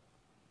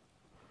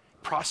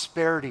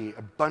 Prosperity,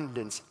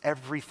 abundance,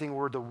 everything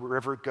where the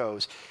river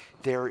goes,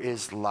 there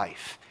is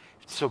life.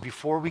 So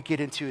before we get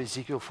into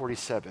Ezekiel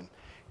 47,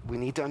 we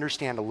need to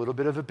understand a little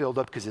bit of a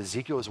buildup because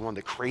Ezekiel is one of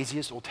the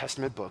craziest Old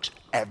Testament books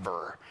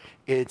ever.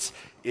 It's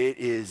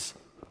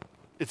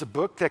a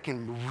book that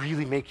can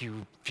really make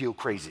you feel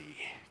crazy.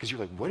 Because you're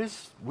like, what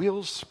is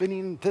wheels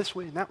spinning this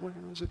way and that way?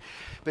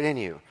 But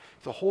anyway,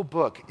 the whole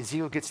book,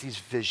 Ezekiel gets these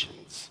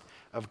visions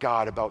of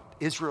God about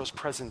Israel's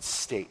present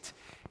state.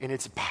 And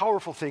it's a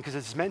powerful thing because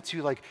it's meant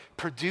to like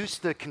produce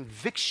the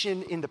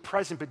conviction in the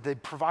present, but they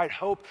provide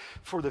hope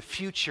for the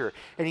future.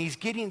 And he's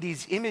getting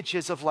these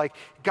images of like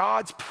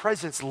God's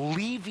presence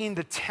leaving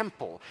the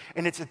temple.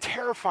 And it's a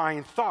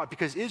terrifying thought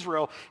because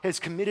Israel has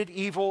committed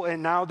evil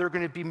and now they're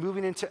going to be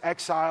moving into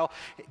exile.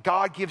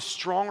 God gives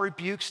strong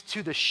rebukes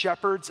to the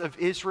shepherds of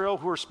Israel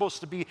who are supposed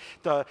to be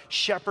the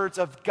shepherds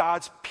of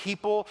God's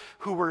people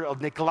who were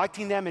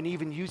neglecting them and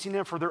even using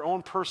them for their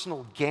own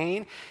personal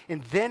gain.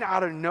 And then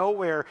out of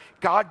nowhere,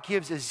 God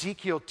gives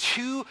Ezekiel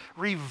two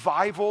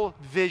revival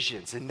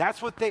visions, and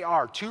that's what they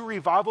are, two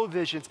revival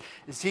visions,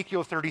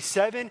 Ezekiel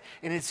 37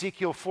 and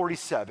Ezekiel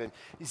 47.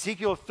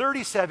 Ezekiel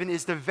 37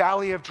 is the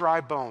valley of dry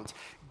bones.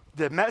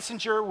 The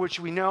messenger, which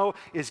we know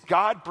is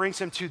God,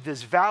 brings him to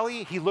this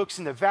valley. He looks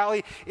in the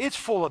valley. It's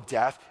full of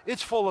death.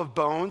 It's full of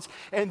bones.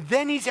 And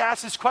then he's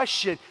asked this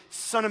question,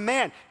 Son of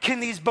man,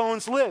 can these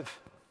bones live?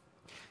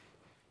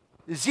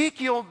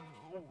 Ezekiel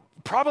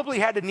probably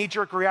had a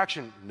knee-jerk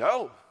reaction.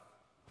 No.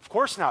 Of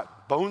course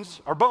not.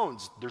 Bones are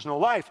bones. There's no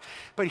life.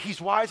 But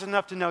he's wise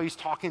enough to know he's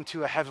talking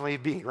to a heavenly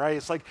being, right?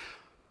 It's like,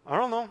 I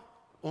don't know.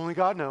 Only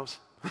God knows,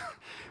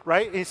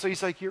 right? And so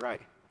he's like, you're right.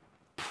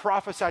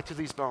 Prophesy to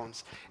these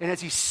bones. And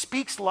as he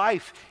speaks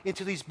life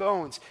into these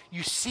bones,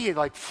 you see it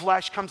like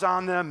flesh comes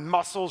on them,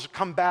 muscles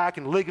come back,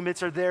 and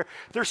ligaments are there.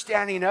 They're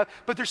standing up,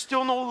 but there's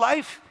still no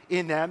life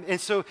in them. And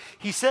so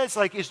he says,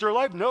 like, is there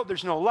life? No,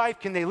 there's no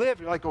life. Can they live?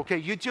 You're like, okay,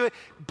 you do it.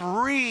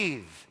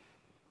 Breathe.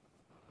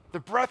 The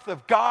breath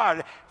of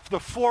God, the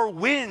four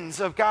winds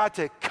of God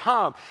to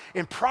come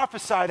and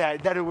prophesy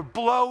that it would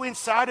blow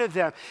inside of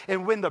them.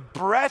 And when the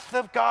breath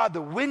of God,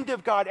 the wind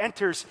of God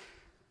enters,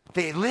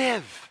 they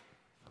live.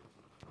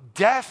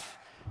 Death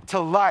to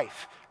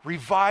life,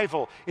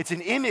 revival. It's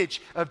an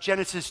image of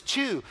Genesis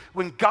 2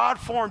 when God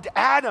formed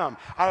Adam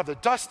out of the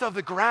dust of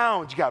the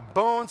ground. You got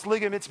bones,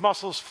 ligaments,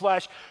 muscles,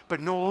 flesh,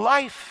 but no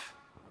life.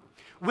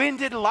 When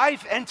did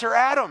life enter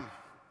Adam?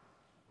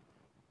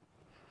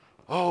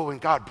 Oh, when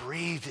God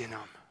breathed in him.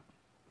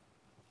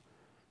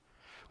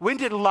 When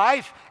did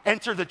life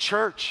enter the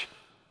church?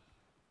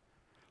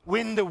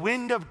 When the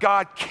wind of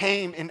God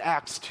came in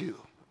Acts 2.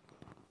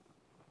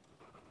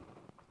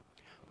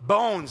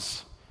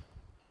 Bones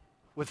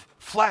with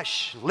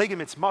flesh,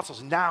 ligaments,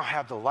 muscles, now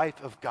have the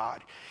life of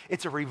God.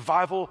 It's a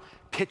revival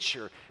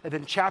picture. And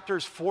then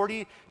chapters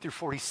 40 through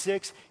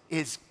 46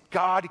 is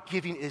God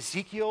giving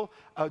Ezekiel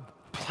a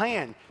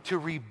plan to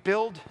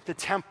rebuild the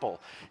temple.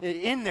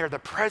 In there, the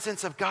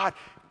presence of God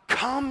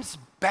comes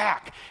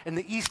back and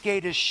the east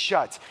gate is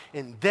shut.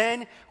 And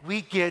then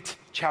we get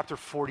chapter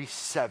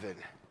 47.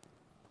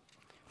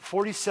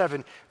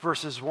 47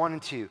 verses 1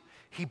 and 2.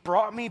 He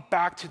brought me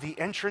back to the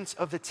entrance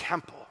of the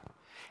temple,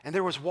 and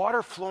there was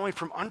water flowing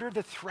from under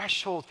the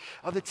threshold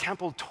of the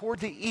temple toward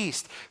the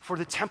east, for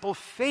the temple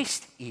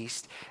faced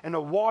east, and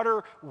the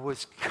water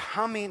was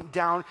coming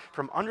down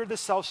from under the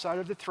south side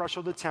of the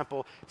threshold of the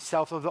temple,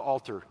 south of the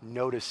altar.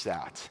 Notice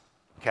that,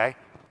 okay?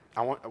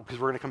 Because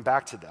we're going to come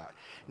back to that.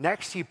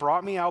 Next, he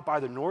brought me out by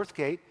the north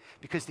gate,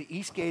 because the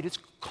east gate is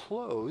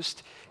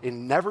closed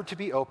and never to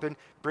be opened,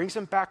 brings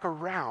him back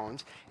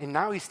around, and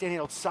now he's standing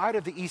outside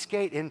of the east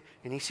gate, and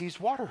he sees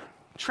water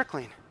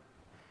trickling.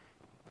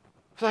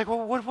 It's like,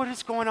 well, what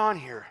is going on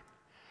here?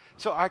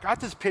 So I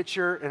got this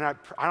picture, and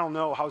I don't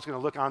know how it's going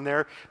to look on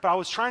there, but I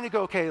was trying to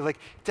go, okay, like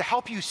to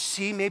help you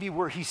see maybe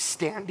where he's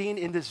standing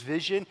in this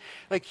vision,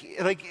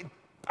 like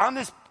on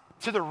this,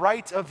 to the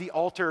right of the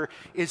altar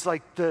is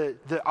like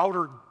the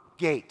outer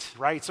gate,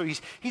 right? So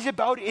he's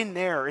about in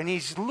there, and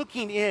he's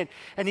looking in,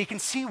 and he can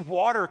see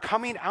water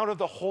coming out of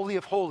the Holy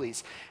of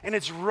Holies, and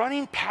it's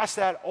running past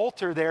that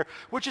altar there,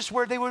 which is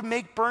where they would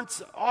make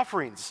burnt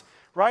offerings,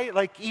 right?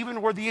 Like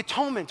even where the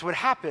atonement would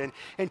happen.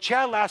 And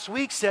Chad last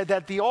week said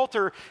that the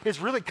altar is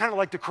really kind of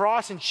like the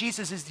cross, and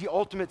Jesus is the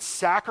ultimate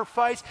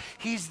sacrifice.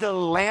 He's the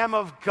Lamb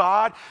of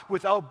God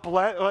without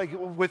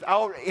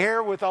without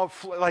error, without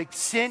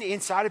sin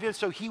inside of him.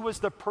 So he was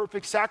the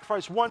perfect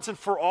sacrifice once and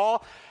for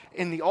all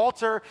in the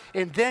altar.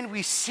 And then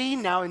we see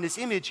now in this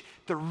image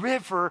the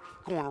river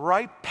going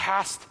right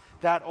past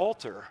that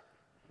altar.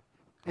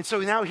 And so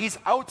now he's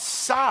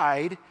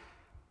outside,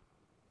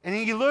 and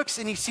he looks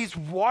and he sees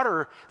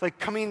water like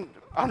coming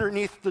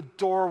underneath the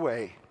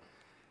doorway.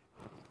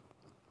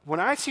 When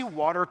I see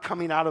water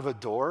coming out of a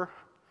door,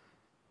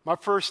 my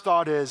first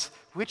thought is,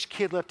 which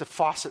kid left a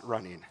faucet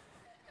running?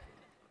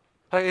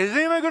 Like, is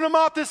anyone going to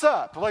mop this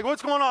up? Like,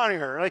 what's going on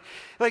here?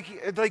 Like,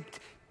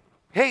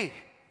 hey,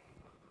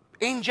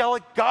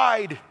 angelic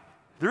guide,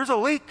 there's a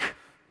leak.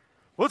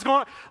 What's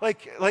going on?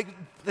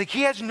 Like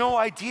he has no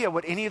idea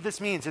what any of this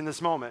means in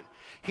this moment.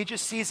 He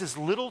just sees this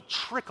little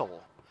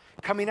trickle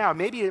coming out.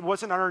 Maybe it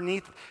wasn't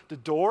underneath the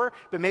door,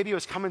 but maybe it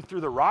was coming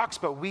through the rocks,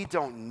 but we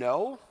don't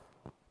know.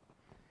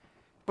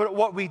 But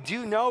what we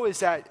do know is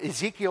that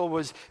Ezekiel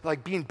was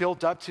like being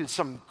built up to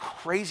some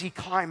crazy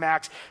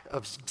climax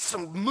of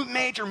some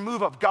major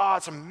move of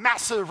God, some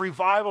massive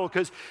revival,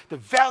 because the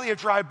valley of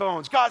dry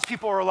bones, God's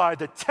people are alive,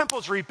 the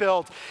temple's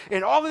rebuilt,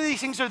 and all of these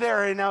things are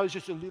there, and now it's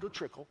just a little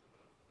trickle.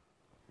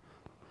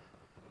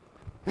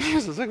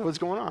 He's like, what's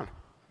going on?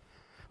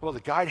 Well,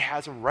 the guide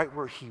has him right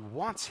where he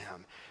wants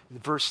him. In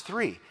verse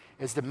 3,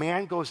 as the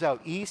man goes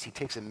out east, he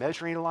takes a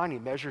measuring line, he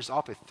measures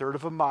off 1/3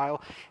 of a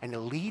mile, and it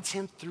leads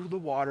him through the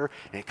water,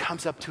 and it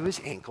comes up to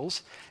his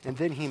ankles. And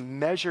then he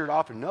measured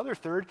off another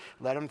third,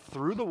 led him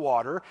through the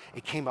water.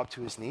 It came up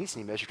to his knees,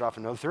 and he measured off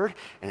another third,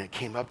 and it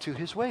came up to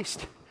his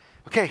waist.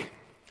 Okay,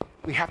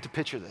 we have to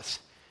picture this,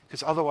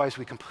 because otherwise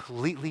we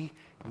completely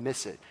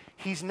miss it.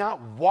 He's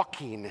not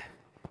walking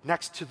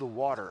next to the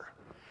water.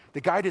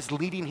 The guide is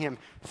leading him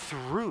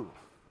through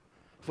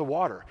the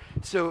water.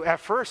 So at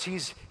first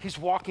he's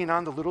walking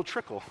on the little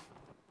trickle.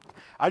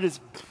 I'm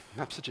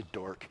such a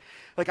dork.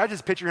 Like I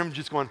just picture him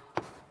just going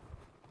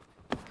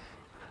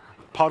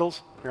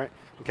puddles, right?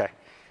 Okay.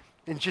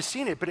 And just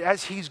seeing it, but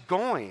as he's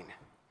going,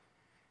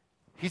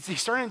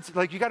 he's starting to,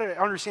 like, you got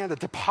to understand the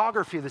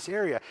topography of this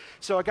area.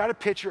 So I got a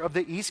picture of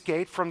the east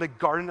gate from the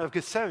Garden of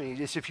Gethsemane.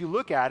 Just if you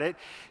look at it,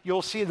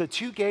 you'll see the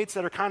two gates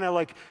that are kind of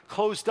like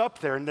closed up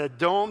there. And the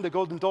dome, the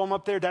golden dome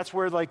up there, that's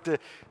where like the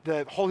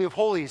Holy of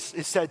Holies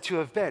is said to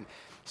have been.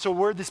 So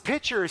where this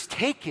picture is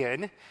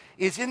taken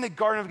is in the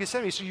Garden of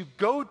Gethsemane. So you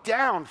go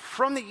down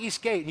from the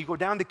east gate and you go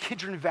down the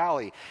Kidron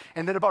Valley.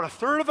 And then about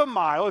 1/3 of a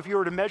mile, if you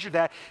were to measure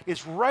that,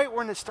 is right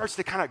when it starts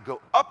to kind of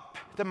go up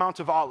the Mount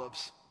of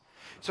Olives.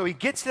 So he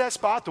gets to that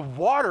spot, the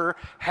water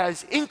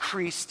has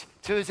increased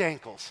to his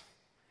ankles.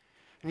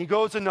 And he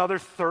goes another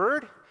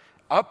 1/3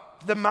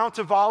 up the Mount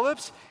of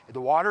Olives, and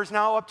the water is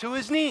now up to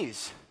his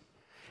knees.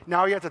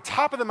 Now you're at the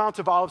top of the Mount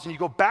of Olives, and you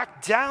go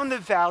back down the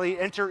valley,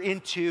 enter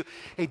into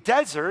a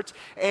desert,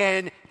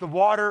 and the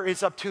water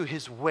is up to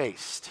his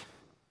waist.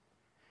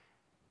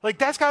 Like,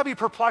 that's got to be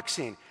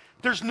perplexing.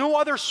 There's no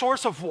other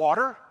source of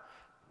water.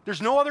 There's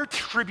no other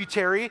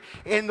tributary,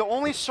 and the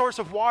only source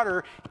of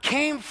water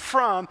came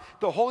from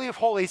the Holy of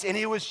Holies, and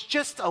it was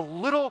just a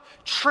little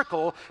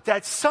trickle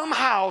that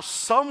somehow,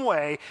 some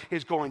way,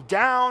 is going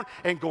down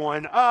and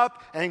going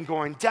up and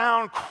going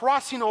down,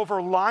 crossing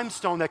over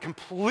limestone that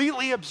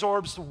completely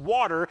absorbs the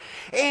water,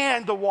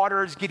 and the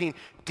water is getting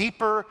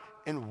deeper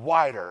and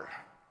wider.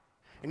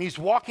 And he's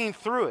walking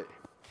through it.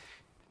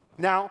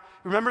 Now,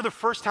 remember the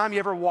first time you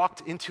ever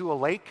walked into a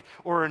lake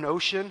or an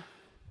ocean?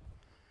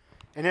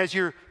 And as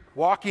you're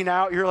walking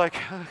out, you're like,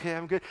 okay,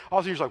 I'm good. All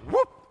of a sudden, you're just like,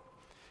 whoop.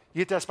 You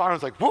hit that spot, and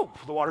it's like, whoop,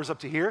 the water's up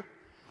to here.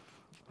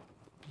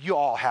 You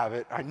all have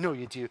it. I know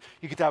you do.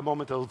 You get that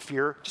moment of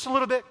fear, just a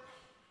little bit.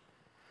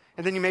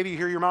 And then you maybe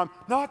hear your mom,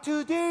 not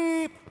too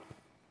deep.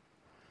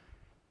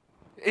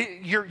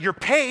 Your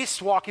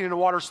pace walking into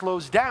water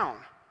slows down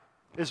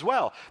as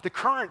well. The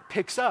current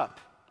picks up.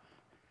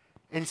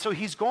 And so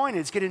he's going,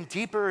 it's getting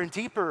deeper and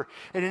deeper.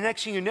 And the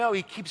next thing you know,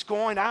 he keeps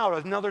going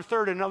out another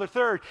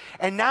third.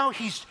 And now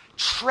he's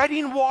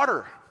treading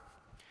water.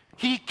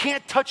 He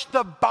can't touch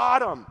the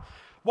bottom.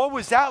 What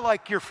was that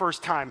like your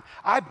first time?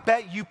 I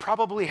bet you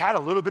probably had a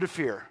little bit of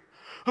fear.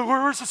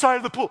 Where's the side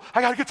of the pool?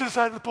 I got to get to the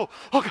side of the pool.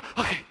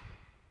 Okay.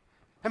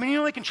 I mean, you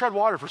only can tread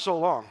water for so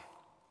long.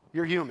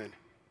 You're human.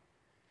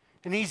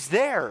 And he's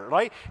there,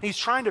 right? And he's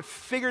trying to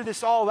figure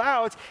this all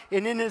out.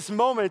 And in this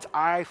moment,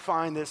 I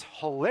find this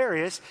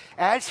hilarious.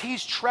 As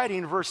he's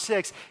treading, verse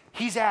 6,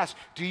 he's asked,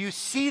 do you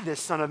see this,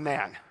 Son of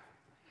Man?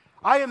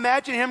 I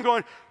imagine him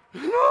going,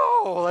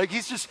 no, like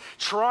he's just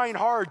trying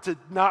hard to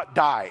not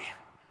die.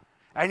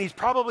 And he's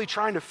probably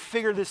trying to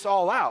figure this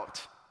all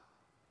out.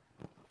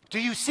 Do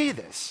you see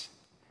this?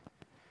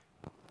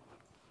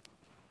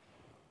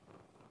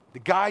 The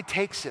guy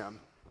takes him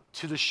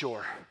to the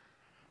shore.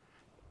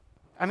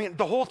 I mean,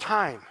 the whole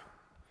time,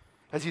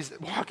 as he's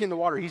walking the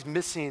water, he's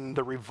missing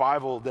the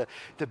revival,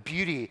 the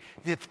beauty,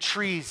 the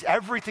trees,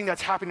 everything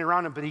that's happening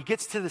around him. But he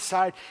gets to the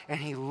side and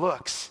he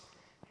looks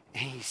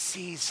and he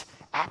sees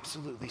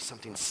absolutely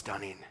something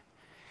stunning.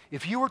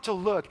 If you were to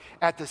look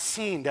at the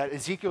scene that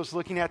Ezekiel's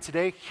looking at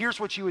today, here's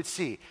what you would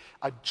see.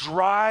 A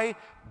dry,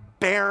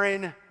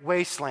 barren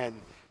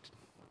wasteland.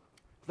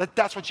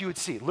 That's what you would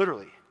see,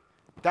 literally.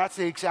 That's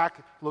the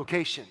exact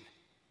location.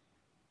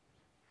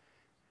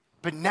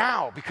 But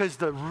now, because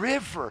the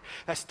river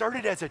that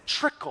started as a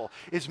trickle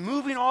is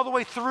moving all the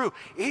way through,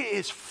 it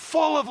is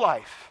full of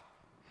life.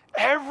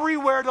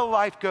 Everywhere the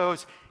life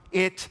goes,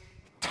 it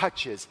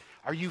touches.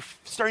 Are you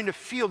starting to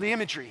feel the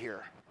imagery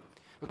here?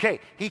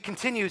 Okay, he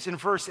continues in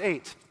verse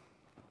 8.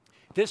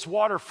 This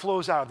water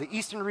flows out of the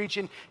eastern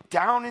region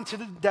down into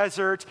the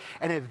desert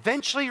and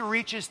eventually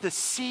reaches the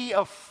sea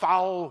of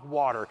foul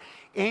water.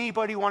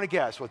 Anybody want to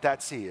guess what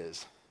that sea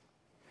is?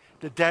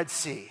 The Dead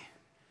Sea.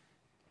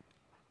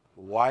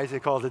 Why is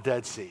it called the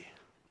Dead Sea?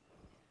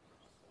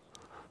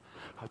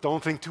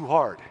 Don't think too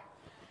hard.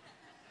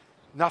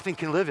 Nothing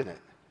can live in it.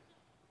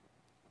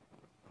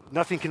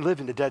 Nothing can live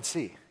in the Dead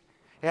Sea.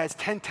 It has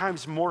 10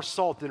 times more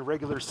salt than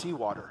regular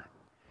seawater.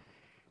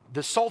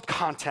 The salt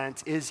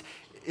content is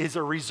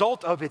a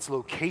result of its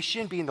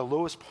location being the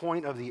lowest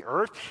point of the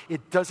earth.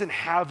 It doesn't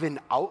have an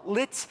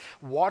outlet.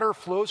 Water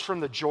flows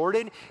from the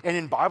Jordan, and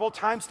in Bible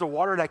times, the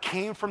water that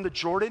came from the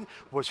Jordan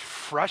was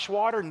fresh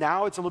water.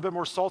 Now it's a little bit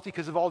more salty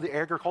because of all the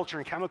agriculture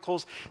and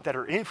chemicals that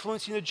are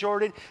influencing the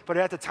Jordan, but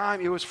at the time,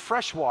 it was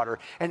fresh water.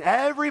 And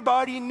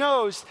everybody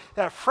knows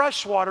that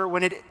fresh water,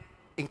 when it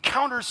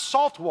encounters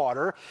salt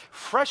water,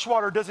 fresh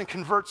water doesn't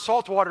convert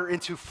salt water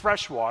into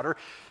fresh water.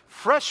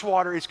 Fresh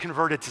water is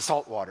converted to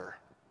salt water.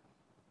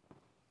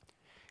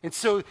 And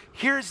so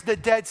here's the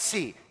Dead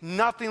Sea.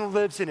 Nothing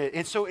lives in it.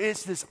 And so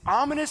it's this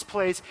ominous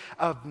place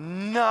of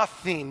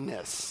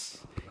nothingness,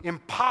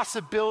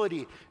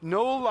 impossibility.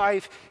 No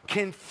life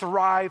can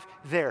thrive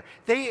there.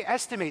 They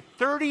estimate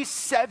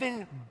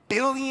 37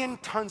 billion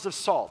tons of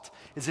salt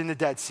is in the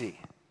Dead Sea.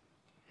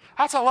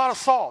 That's a lot of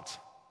salt.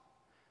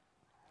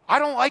 I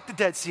don't like the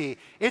Dead Sea.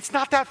 It's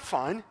not that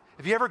fun.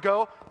 If you ever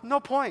go, no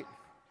point.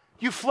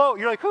 You float,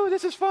 you're like, oh,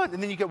 this is fun.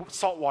 And then you get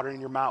salt water in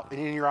your mouth and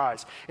in your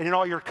eyes and in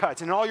all your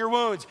cuts and in all your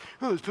wounds.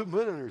 Oh, let's put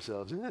mud on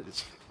ourselves.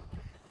 It's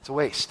a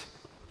waste.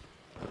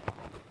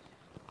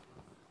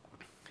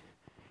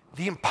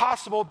 The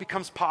impossible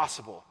becomes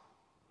possible.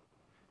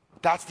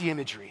 That's the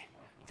imagery.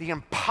 The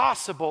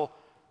impossible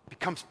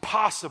becomes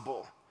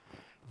possible.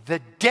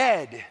 The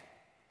dead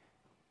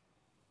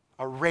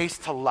are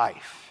raised to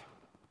life.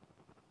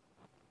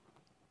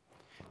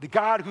 The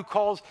God who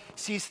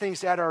sees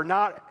things that are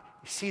not,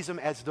 sees them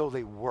as though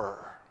they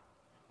were.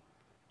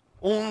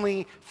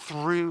 Only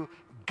through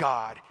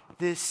God.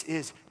 This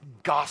is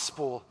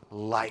gospel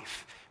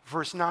life.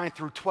 Verse 9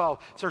 through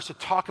 12 starts to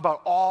talk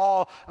about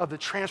all of the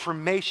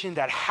transformation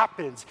that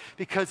happens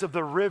because of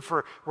the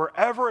river.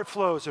 Wherever it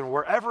flows and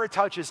wherever it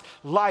touches,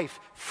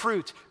 life,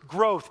 fruit,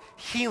 growth,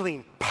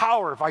 healing,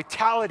 power,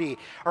 vitality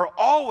are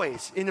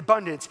always in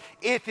abundance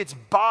if it's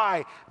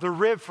by the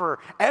river.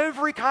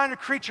 Every kind of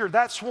creature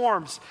that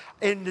swarms,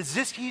 in the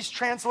Ziski's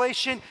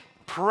translation,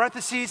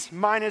 parentheses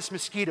minus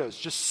mosquitoes,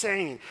 just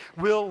saying,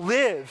 will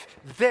live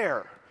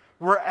there.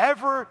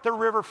 Wherever the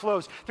river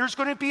flows, there's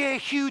going to be a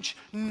huge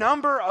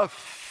number of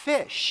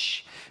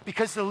fish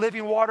because the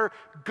living water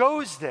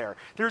goes there.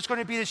 There's going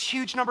to be this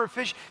huge number of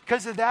fish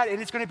because of that,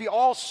 and it's going to be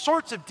all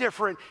sorts of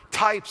different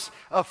types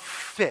of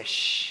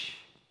fish.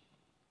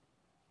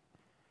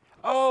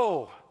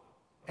 Oh,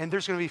 and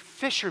there's going to be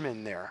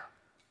fishermen there.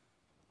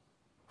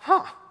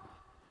 I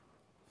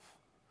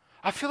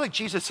feel like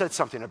Jesus said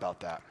something about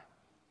that.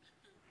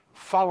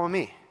 Follow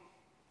me.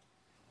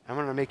 I'm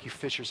going to make you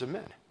fishers of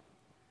men.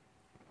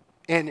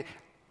 And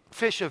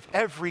fish of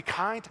every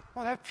kind.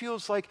 Well, that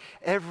feels like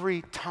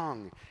every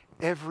tongue,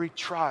 every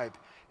tribe,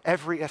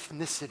 every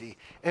ethnicity,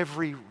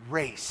 every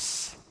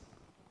race.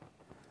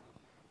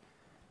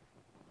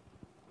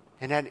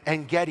 And at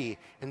En-Gedi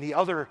and the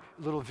other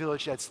little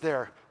village that's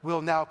there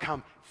will now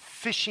come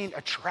fishing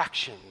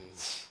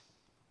attractions,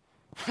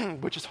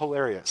 which is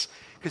hilarious.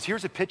 Because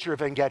here's a picture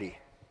of En-Gedi.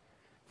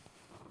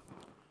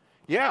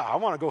 Yeah, I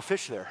want to go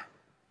fish there.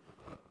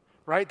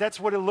 Right? That's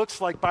what it looks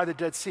like by the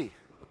Dead Sea.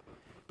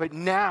 But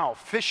now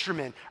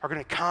fishermen are going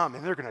to come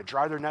and they're going to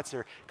dry their nets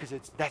there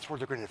because that's where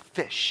they're going to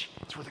fish.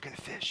 It's where they're going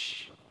to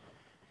fish.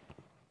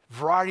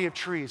 Variety of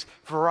trees,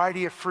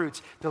 variety of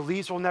fruits. The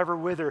leaves will never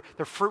wither.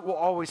 The fruit will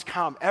always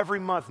come.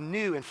 Every month,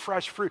 new and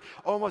fresh fruit.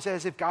 Almost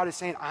as if God is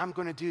saying, I'm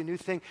going to do a new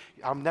thing.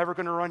 I'm never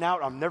going to run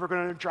out. I'm never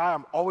going to dry.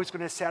 I'm always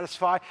going to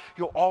satisfy.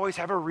 You'll always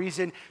have a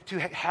reason to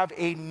have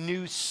a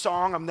new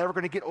song. I'm never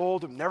going to get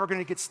old. I'm never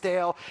going to get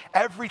stale.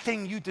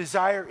 Everything you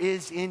desire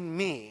is in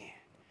me.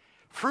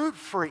 Fruit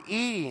for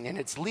eating and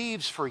its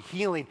leaves for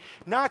healing,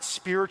 not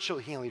spiritual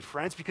healing,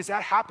 friends, because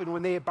that happened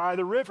when they were by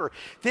the river.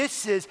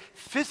 This is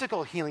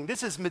physical healing.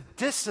 This is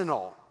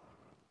medicinal.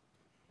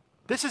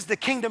 This is the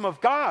kingdom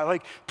of God.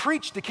 Like,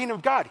 preach the kingdom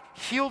of God.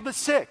 Heal the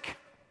sick.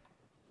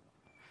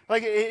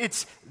 Like,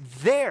 it's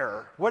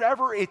there.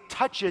 Whatever it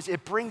touches,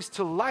 it brings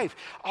to life.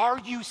 Are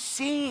you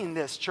seeing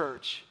this,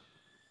 church?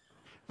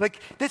 Like,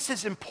 this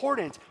is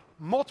important.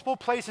 Multiple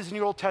places in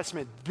the Old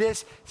Testament,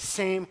 this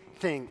same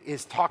thing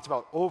is talked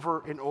about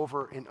over and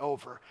over and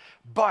over.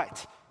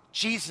 But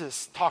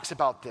Jesus talks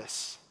about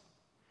this.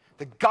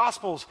 The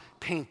Gospels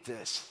paint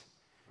this.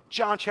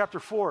 John chapter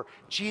 4,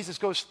 Jesus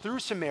goes through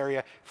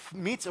Samaria,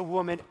 meets a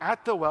woman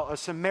at the well, a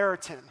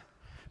Samaritan,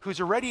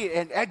 who's already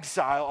an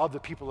exile of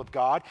the people of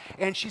God,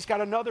 and she's got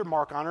another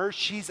mark on her.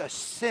 She's a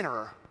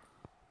sinner.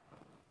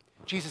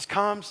 Jesus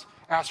comes,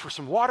 asks for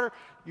some water.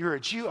 You're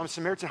a Jew, I'm a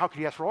Samaritan, how could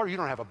you ask for water? You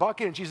don't have a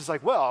bucket. And Jesus is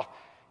like, well,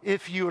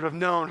 if you would have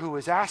known who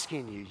was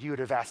asking you, you would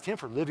have asked him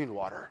for living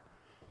water.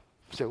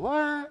 You say,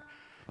 what?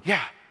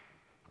 Yeah,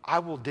 I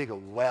will dig a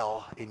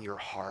well in your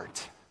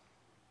heart,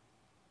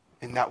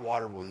 and that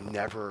water will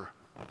never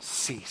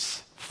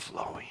cease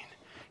flowing.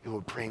 It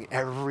will bring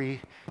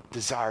every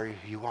desire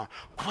you want.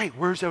 Great,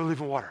 where's that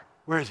living water?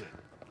 Where is it?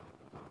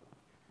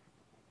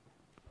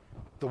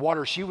 The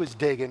water she was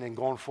digging and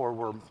going for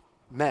were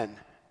men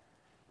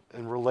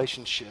and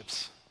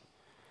relationships,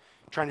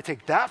 trying to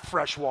take that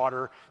fresh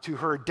water to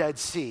her Dead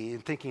Sea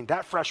and thinking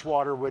that fresh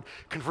water would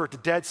convert the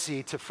Dead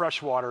Sea to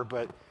fresh water,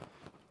 but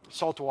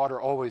salt water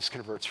always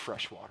converts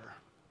fresh water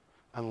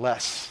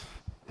unless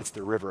it's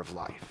the river of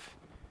life.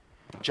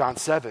 John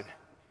 7,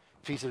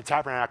 Feast of the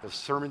Tabernacles,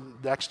 sermon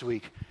next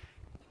week.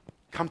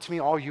 Come to me,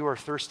 all you are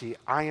thirsty.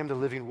 I am the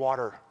living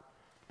water.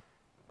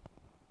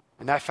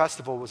 And that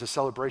festival was a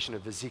celebration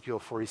of Ezekiel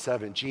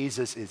 47.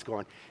 Jesus is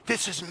going,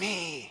 this is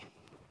me.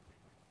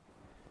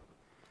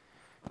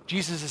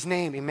 Jesus'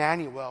 name,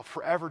 Emmanuel,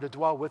 forever to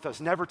dwell with us,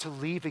 never to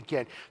leave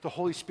again. The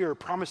Holy Spirit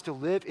promised to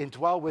live and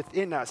dwell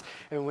within us.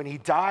 And when he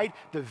died,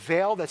 the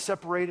veil that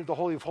separated the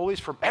Holy of Holies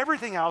from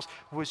everything else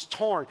was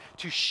torn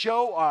to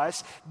show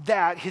us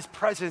that his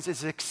presence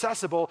is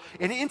accessible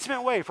in an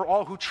intimate way for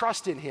all who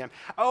trust in him.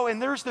 Oh,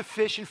 and there's the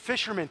fish and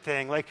fisherman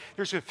thing. Like,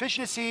 there's a fish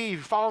in the sea.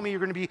 You follow me, you're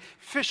going to be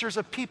fishers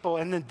of people.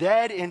 And the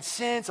dead in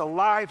sins,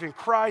 alive in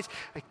Christ.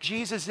 Like,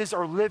 Jesus is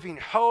our living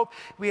hope.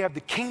 We have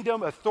the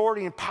kingdom,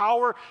 authority, and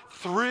power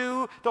through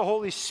the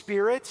Holy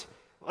Spirit.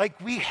 Like,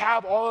 we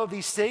have all of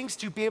these things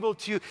to be able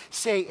to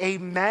say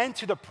amen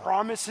to the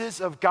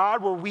promises of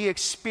God, where we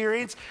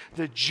experience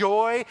the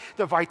joy,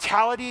 the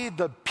vitality,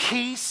 the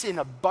peace and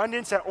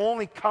abundance that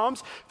only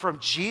comes from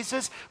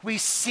Jesus. We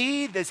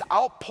see this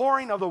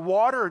outpouring of the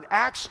water in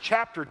Acts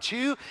chapter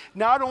 2.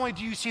 Not only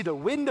do you see the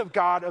wind of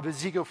God of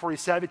Ezekiel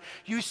 47,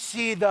 you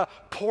see the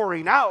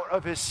pouring out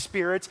of his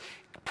Spirit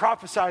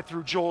prophesied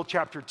through Joel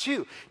chapter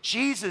 2.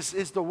 Jesus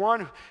is the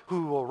one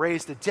who will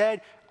raise the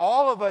dead.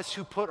 All of us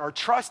who put our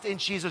trust in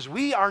Jesus,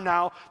 we are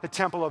now the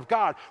temple of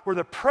God, where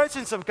the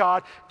presence of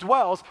God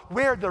dwells,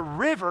 where the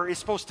river is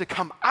supposed to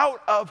come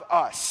out of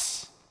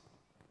us.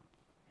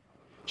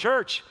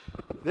 Church,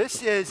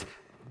 this is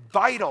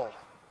vital,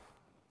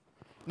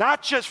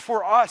 not just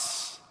for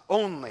us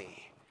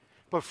only,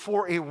 but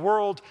for a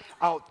world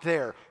out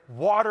there.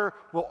 Water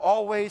will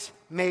always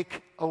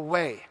make a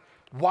way.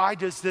 Why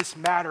does this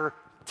matter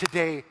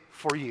today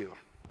for you?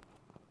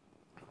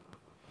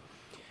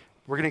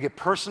 We're going to get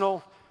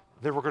personal,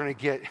 then we're going to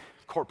get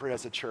corporate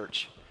as a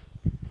church.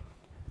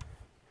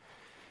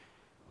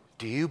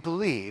 Do you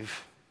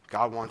believe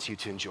God wants you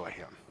to enjoy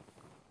him?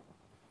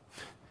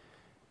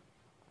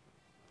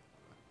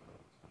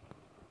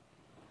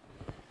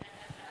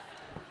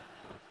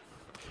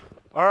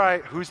 All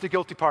right, who's the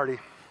guilty party?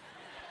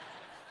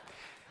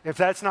 If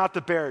that's not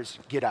the Bears,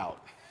 get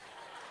out.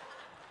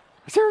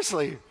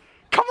 Seriously.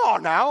 Come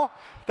on now.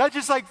 That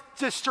just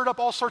stirred up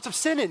all sorts of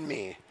sin in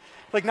me.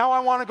 Like, now I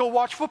want to go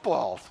watch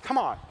football. Come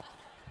on.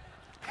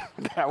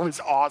 That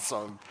was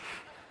awesome.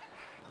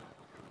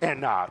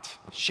 And not.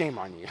 Shame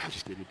on you. I'm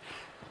just kidding.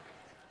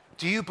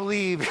 Do you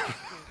believe?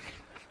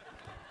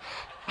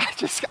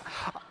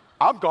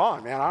 I'm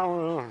gone, man. I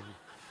don't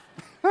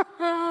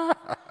know.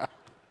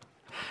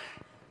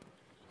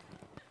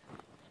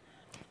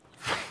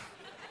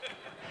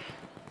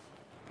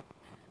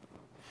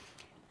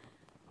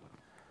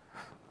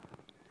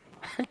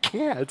 I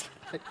can't.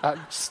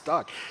 I'm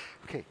stuck.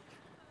 Okay.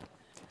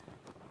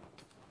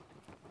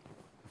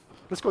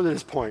 Let's go to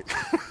this point.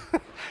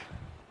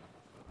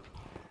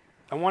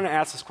 I want to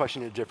ask this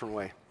question in a different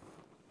way.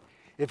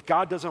 If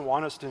God doesn't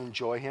want us to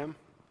enjoy him,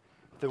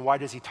 then why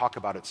does he talk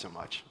about it so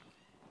much?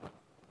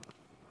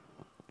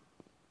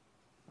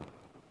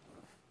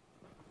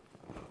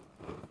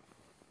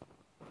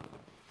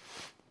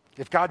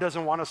 If God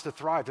doesn't want us to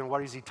thrive, then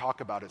why does he talk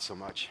about it so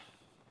much?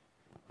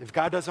 If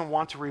God doesn't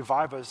want to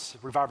revive us,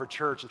 revive our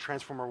church and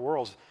transform our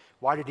worlds,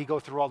 why did he go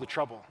through all the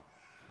trouble,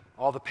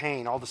 all the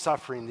pain, all the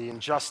suffering, the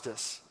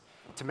injustice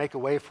to make a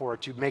way for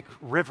it, to make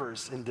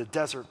rivers in the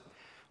desert?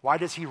 Why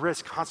does he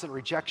risk constant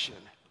rejection?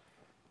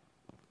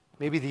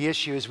 Maybe the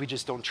issue is we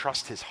just don't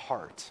trust his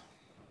heart.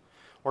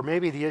 Or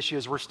maybe the issue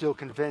is we're still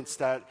convinced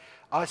that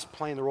us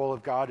playing the role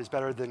of God is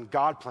better than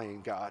God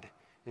playing God.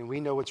 And we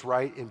know what's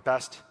right and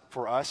best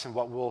for us and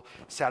what will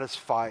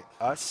satisfy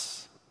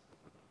us.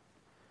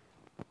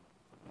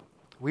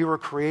 We were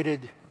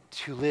created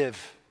to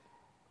live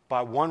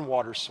by one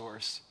water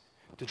source,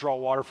 to draw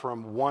water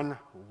from one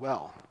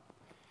well.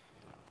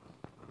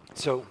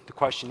 So the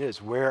question is,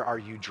 where are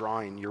you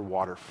drawing your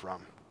water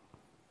from?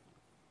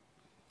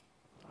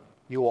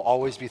 You will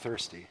always be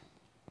thirsty.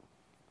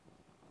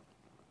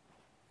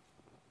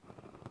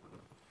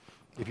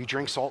 If you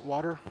drink salt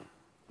water,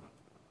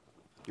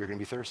 you're going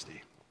to be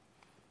thirsty.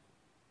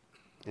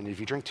 And if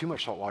you drink too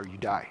much salt water, you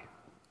die.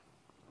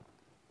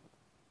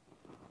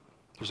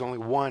 There's only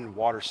one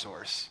water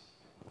source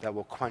that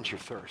will quench your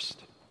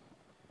thirst.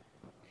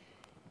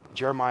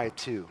 Jeremiah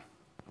 2,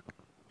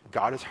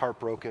 God is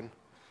heartbroken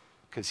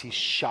because he's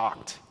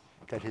shocked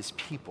that his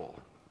people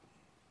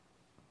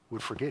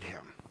would forget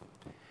him.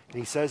 And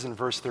he says in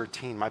verse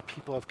 13, my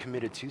people have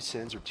committed two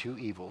sins or two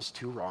evils,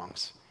 two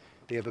wrongs.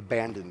 They have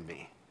abandoned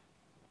me.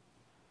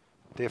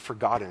 They have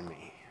forgotten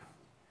me.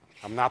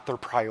 I'm not their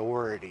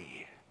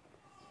priority.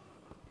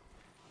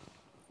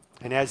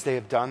 And as they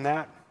have done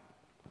that,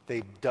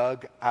 they've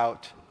dug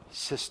out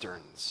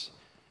cisterns,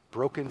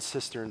 broken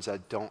cisterns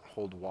that don't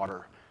hold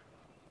water.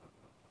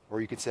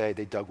 Or you could say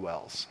they dug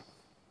wells.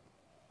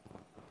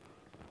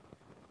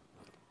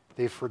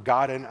 They've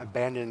forgotten,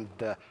 abandoned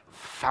the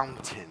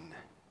fountain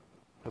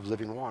of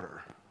living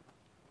water.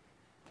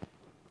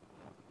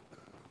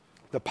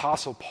 The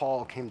Apostle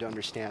Paul came to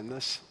understand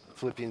this.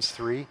 Philippians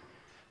 3,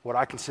 what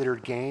I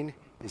considered gain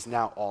is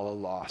now all a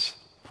loss.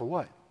 For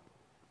what?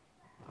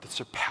 The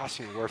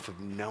surpassing worth of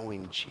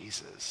knowing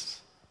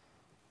Jesus.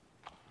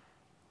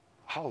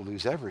 I'll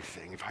lose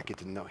everything if I get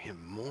to know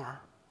him more.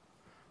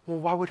 Well,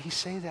 why would he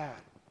say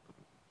that?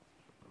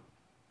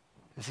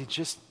 Is he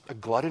just a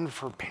glutton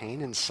for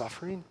pain and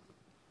suffering?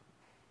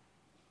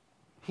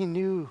 He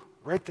knew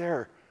right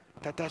there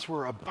that that's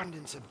where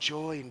abundance of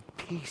joy and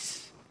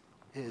peace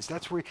is.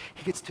 That's where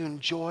he gets to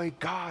enjoy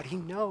God. He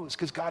knows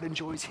because God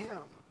enjoys him.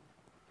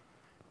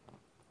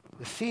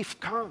 The thief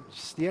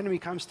comes, the enemy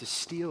comes to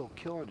steal,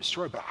 kill, and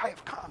destroy, but I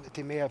have come that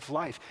they may have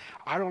life.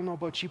 I don't know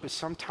about you, but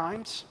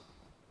sometimes,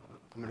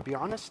 I'm going to be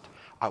honest,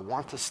 I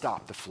want to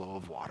stop the flow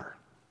of water.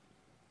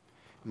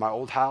 In my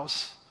old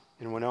house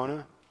in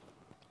Winona,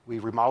 we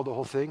remodeled the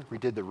whole thing,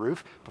 redid the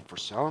roof, but for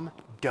some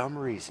dumb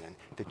reason,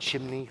 the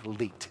chimney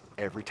leaked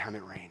every time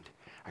it rained.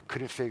 I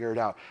couldn't figure it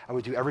out. I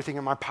would do everything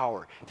in my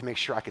power to make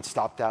sure I could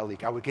stop that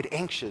leak. I would get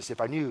anxious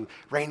if I knew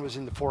rain was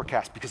in the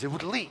forecast because it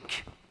would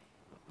leak.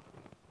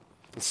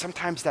 And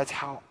sometimes that's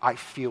how I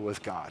feel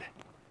with God.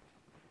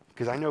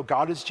 Because I know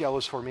God is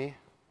jealous for me.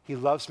 He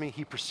loves me.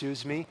 He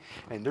pursues me.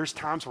 And there's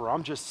times where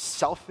I'm just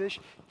selfish,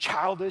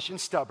 childish,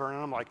 and stubborn.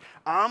 And I'm like,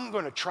 I'm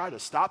going to try to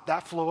stop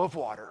that flow of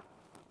water.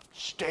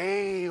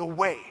 Stay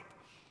away.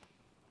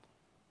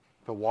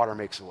 But water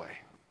makes a way.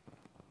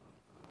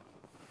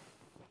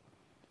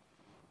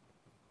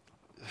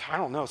 I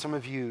don't know. Some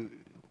of you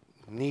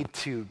need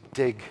to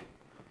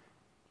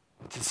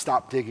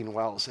stop digging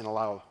wells and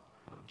allow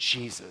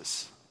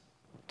Jesus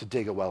to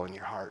dig a well in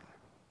your heart.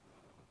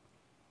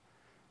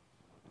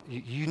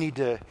 You need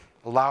to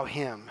allow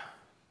him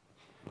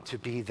to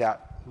be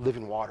that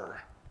living water.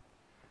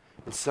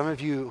 And some of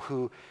you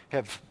who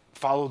have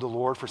followed the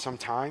Lord for some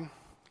time,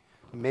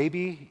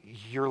 maybe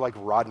you're like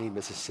Rodney,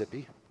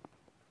 Mississippi.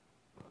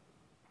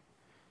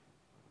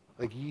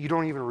 Like you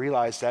don't even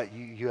realize that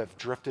you have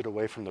drifted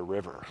away from the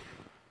river.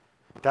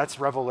 That's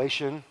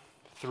Revelation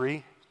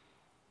 3.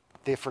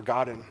 They've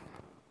forgotten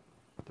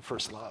the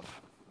first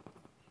love.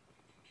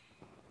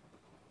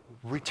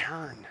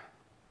 Return,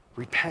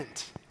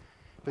 repent.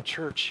 But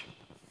church,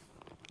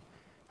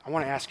 I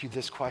want to ask you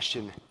this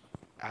question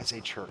as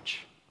a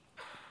church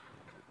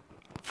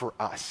for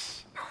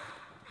us.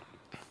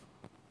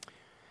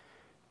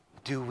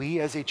 Do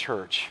we as a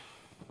church,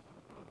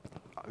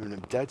 I'm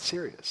dead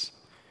serious,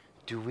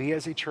 do we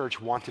as a church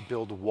want to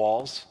build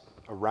walls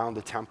around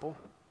the temple?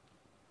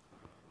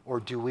 Or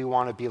do we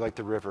want to be like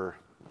the river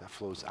that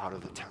flows out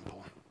of the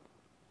temple.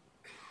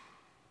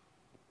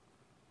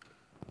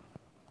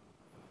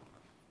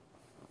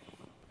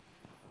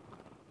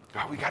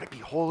 God, we got to be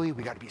holy.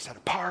 We got to be set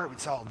apart.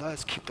 It's all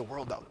this. Keep the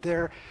world out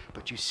there.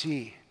 But you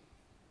see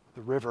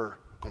the river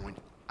going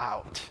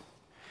out.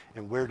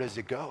 And where does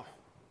it go?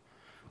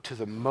 To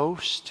the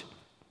most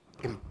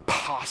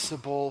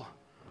impossible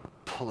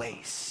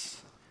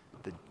place,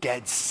 the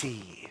Dead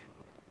Sea,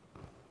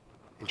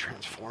 and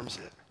transforms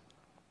it.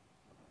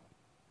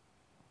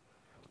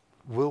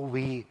 Will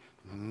we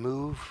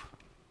move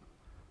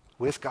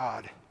with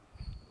God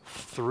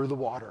through the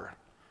water?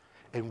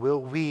 And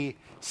will we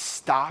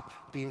stop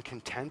being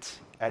content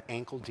at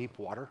ankle-deep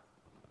water?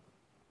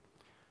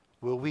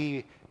 Will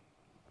we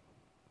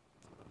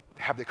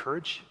have the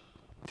courage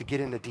to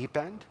get in the deep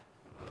end?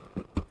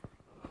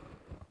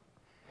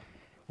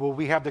 Will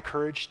we have the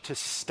courage to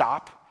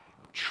stop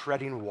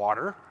treading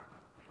water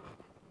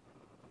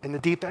in the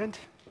deep end?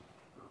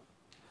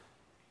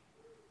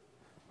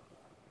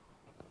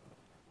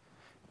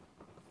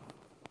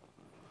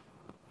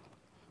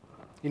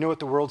 You know what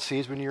the world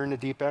sees when you're in the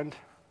deep end?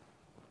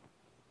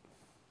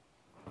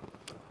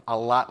 A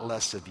lot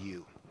less of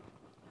you.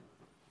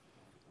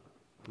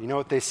 You know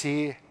what they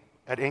see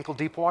at ankle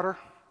deep water?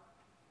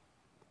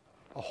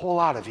 A whole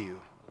lot of you.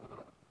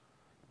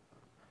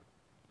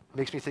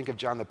 Makes me think of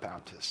John the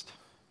Baptist.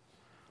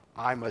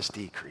 I must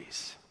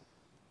decrease.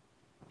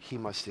 He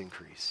must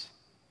increase.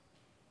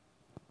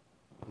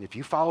 And if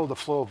you follow the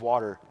flow of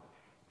water,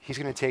 he's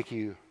going to take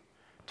you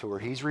to where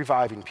he's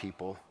reviving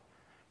people,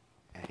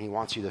 and he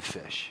wants you to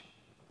fish.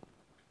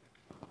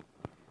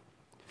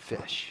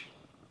 Fish.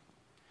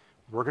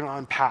 We're going to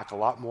unpack a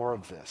lot more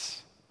of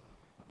this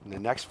in the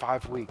next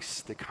 5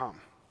 weeks to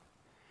come.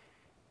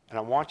 And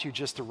I want you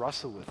just to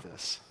wrestle with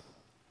this.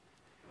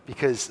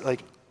 Because,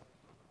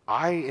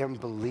 I am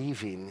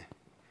believing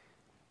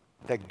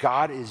that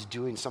God is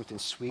doing something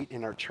sweet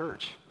in our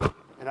church.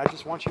 And I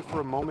just want you for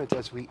a moment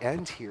as we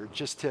end here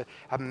just to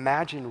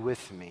imagine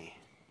with me.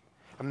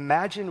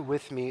 Imagine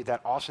with me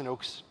that Austin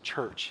Oaks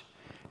Church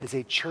is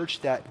a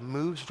church that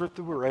moves with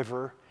the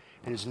river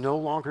and is no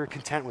longer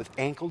content with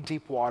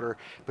ankle-deep water,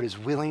 but is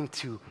willing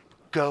to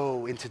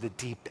go into the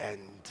deep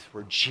end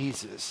where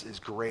Jesus is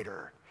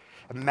greater.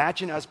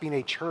 Imagine us being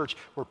a church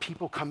where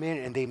people come in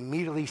and they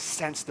immediately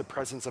sense the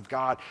presence of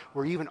God,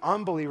 where even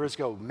unbelievers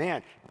go,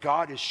 man,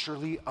 God is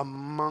surely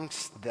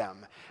amongst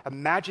them.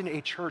 Imagine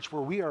a church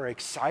where we are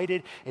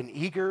excited and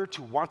eager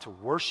to want to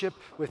worship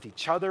with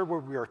each other, where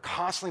we are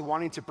constantly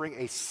wanting to bring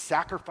a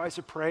sacrifice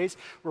of praise,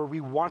 where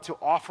we want to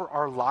offer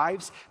our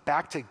lives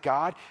back to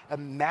God.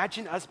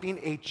 Imagine us being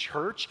a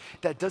church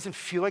that doesn't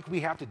feel like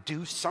we have to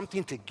do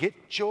something to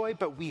get joy,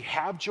 but we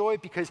have joy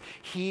because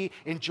he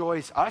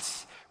enjoys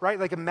us, right?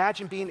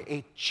 Imagine being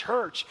a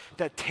church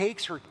that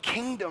takes her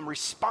kingdom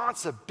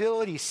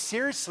responsibility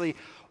seriously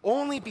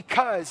only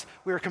because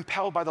we are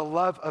compelled by the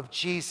love of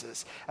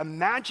Jesus.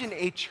 Imagine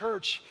a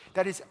church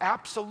that is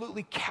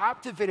absolutely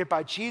captivated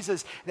by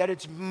Jesus, that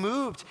it's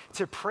moved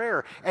to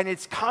prayer and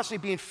it's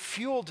constantly being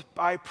fueled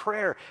by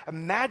prayer.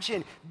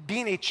 Imagine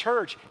being a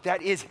church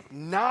that is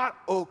not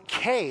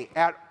okay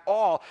at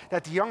all,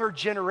 that the younger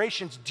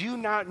generations do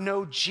not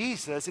know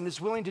Jesus and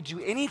is willing to do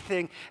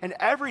anything and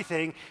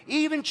everything,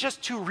 even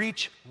just to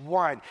reach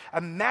one.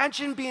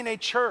 Imagine being a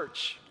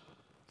church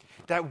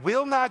that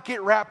will not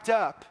get wrapped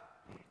up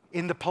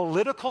in the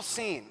political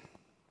scene,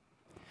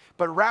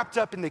 but wrapped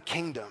up in the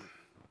kingdom.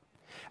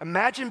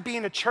 Imagine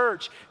being a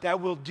church that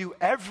will do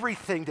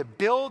everything to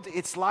build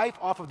its life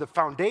off of the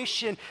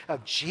foundation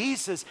of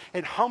Jesus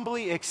and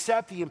humbly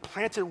accept the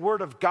implanted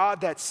word of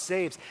God that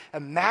saves.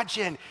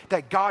 Imagine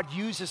that God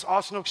uses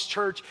Austin Oaks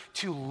Church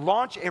to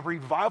launch a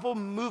revival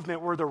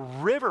movement where the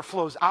river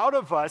flows out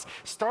of us,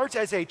 starts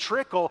as a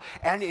trickle,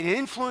 and it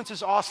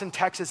influences Austin,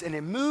 Texas, and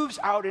it moves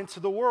out into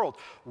the world.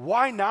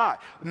 Why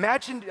not?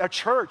 Imagine a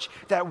church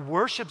that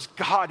worships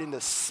God in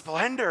the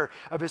splendor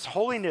of his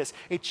holiness,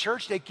 a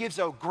church that gives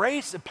out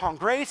grace upon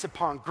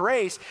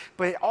grace,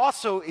 but it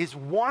also is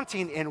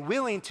wanting and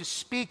willing to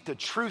speak the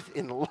truth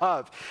in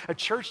love. A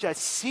church that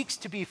seeks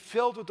to be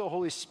filled with the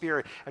Holy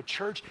Spirit. A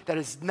church that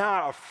is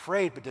not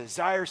afraid but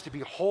desires to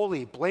be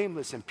holy,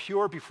 blameless, and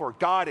pure before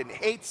God and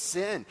hates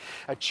sin.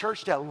 A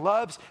church that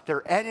loves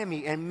their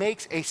enemy and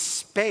makes a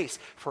space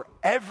for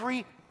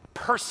every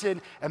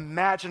person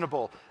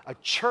imaginable. A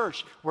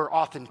church where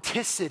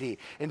authenticity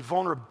and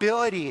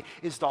vulnerability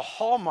is the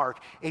hallmark.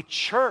 A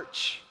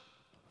church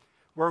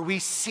where we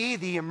see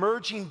the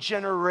emerging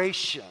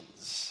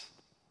generations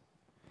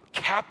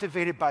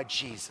captivated by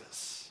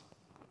Jesus.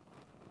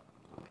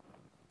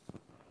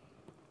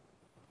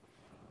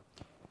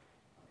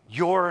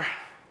 Your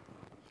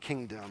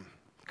kingdom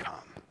come.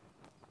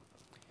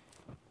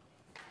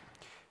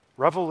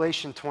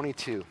 Revelation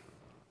 22,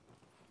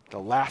 the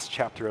last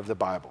chapter of the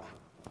Bible.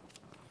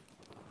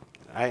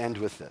 I end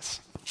with this.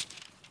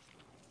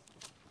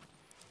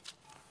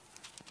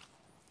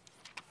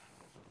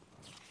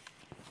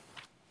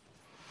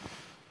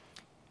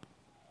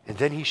 And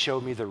then he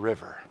showed me the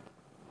river.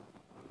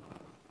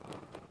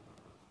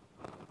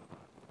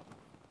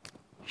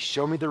 He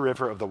show me the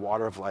river of the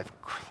water of life,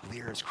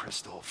 clear as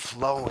crystal,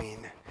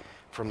 flowing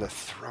from the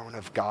throne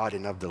of God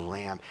and of the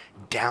Lamb,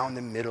 down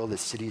the middle of the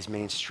city's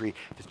main street.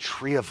 The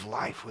tree of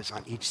life was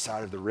on each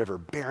side of the river,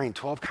 bearing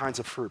 12 kinds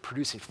of fruit,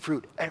 producing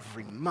fruit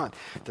every month.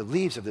 The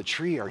leaves of the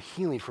tree are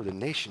healing for the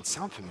nation.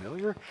 Sound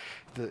familiar?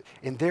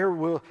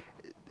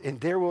 And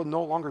there will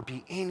no longer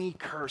be any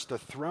curse. The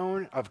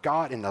throne of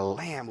God and the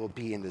Lamb will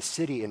be in the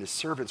city, and his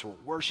servants will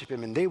worship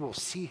him, and they will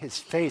see his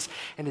face,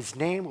 and his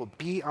name will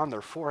be on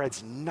their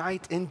foreheads.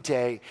 Night and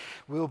day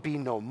will be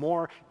no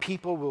more.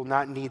 People will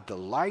not need the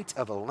light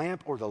of a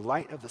lamp or the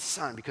light of the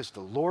sun, because the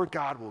Lord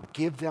God will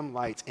give them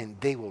light, and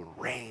they will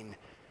reign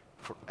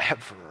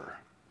forever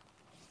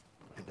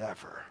and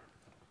ever.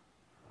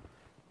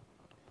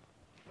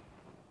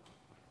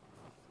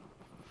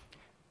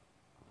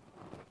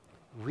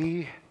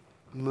 We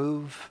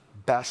move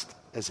best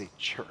as a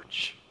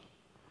church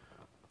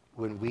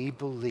when we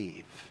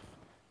believe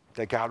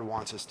that God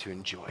wants us to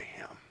enjoy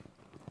him,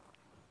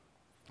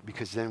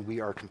 because then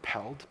we are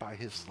compelled by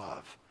his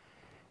love,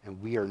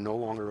 and we are no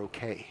longer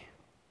okay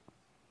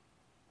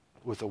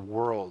with a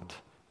world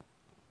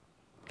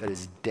that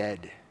is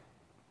dead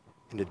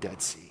in the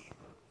Dead Sea.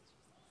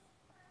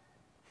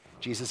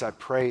 Jesus, I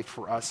pray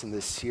for us in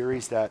this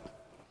series that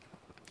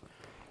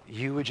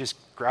you would just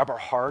grab our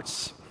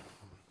hearts,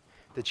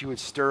 that you would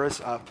stir us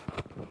up.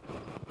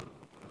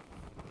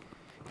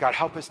 God,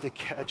 help us to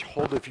catch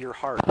hold of your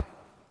heart.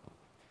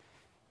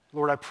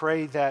 Lord, I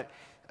pray that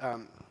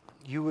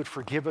you would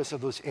forgive us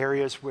of those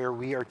areas where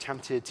we are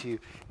tempted to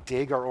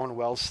dig our own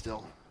wells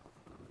still.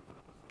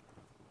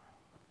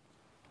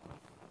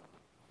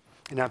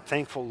 And I'm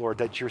thankful, Lord,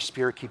 that your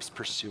Spirit keeps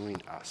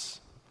pursuing us,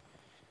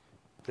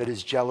 that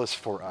is jealous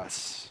for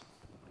us,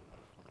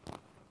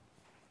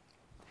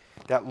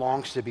 that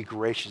longs to be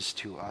gracious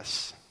to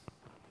us.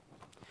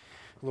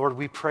 Lord,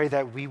 we pray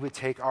that we would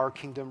take our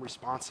kingdom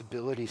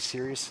responsibility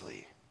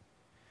seriously,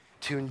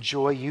 to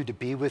enjoy you, to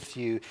be with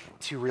you,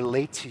 to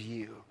relate to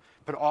you,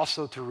 but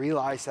also to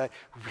realize that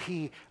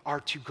we are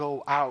to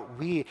go out.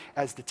 We,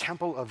 as the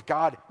temple of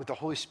God with the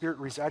Holy Spirit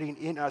residing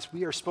in us,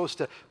 we are supposed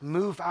to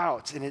move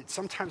out. And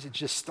sometimes it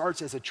just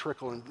starts as a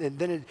trickle, and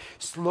then it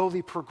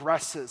slowly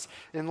progresses.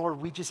 And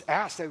Lord, we just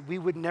ask that we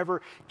would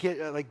never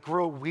get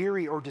grow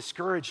weary or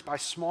discouraged by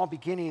small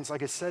beginnings,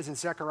 like it says in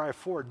Zechariah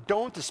 4.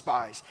 Don't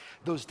despise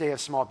those days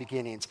of small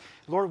beginnings.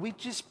 Lord, we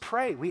just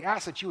pray. We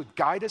ask that you would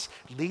guide us,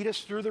 lead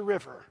us through the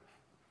river.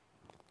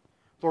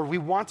 Lord, we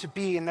want to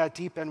be in that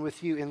deep end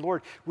with you. And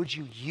Lord, would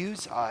you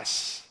use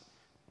us,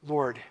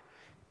 Lord,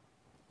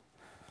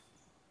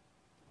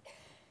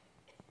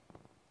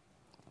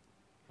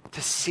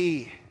 to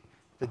see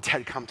the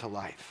dead come to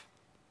life.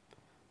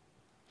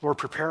 Lord,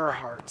 prepare our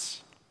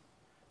hearts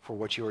for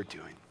what you are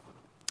doing.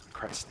 In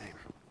Christ's name.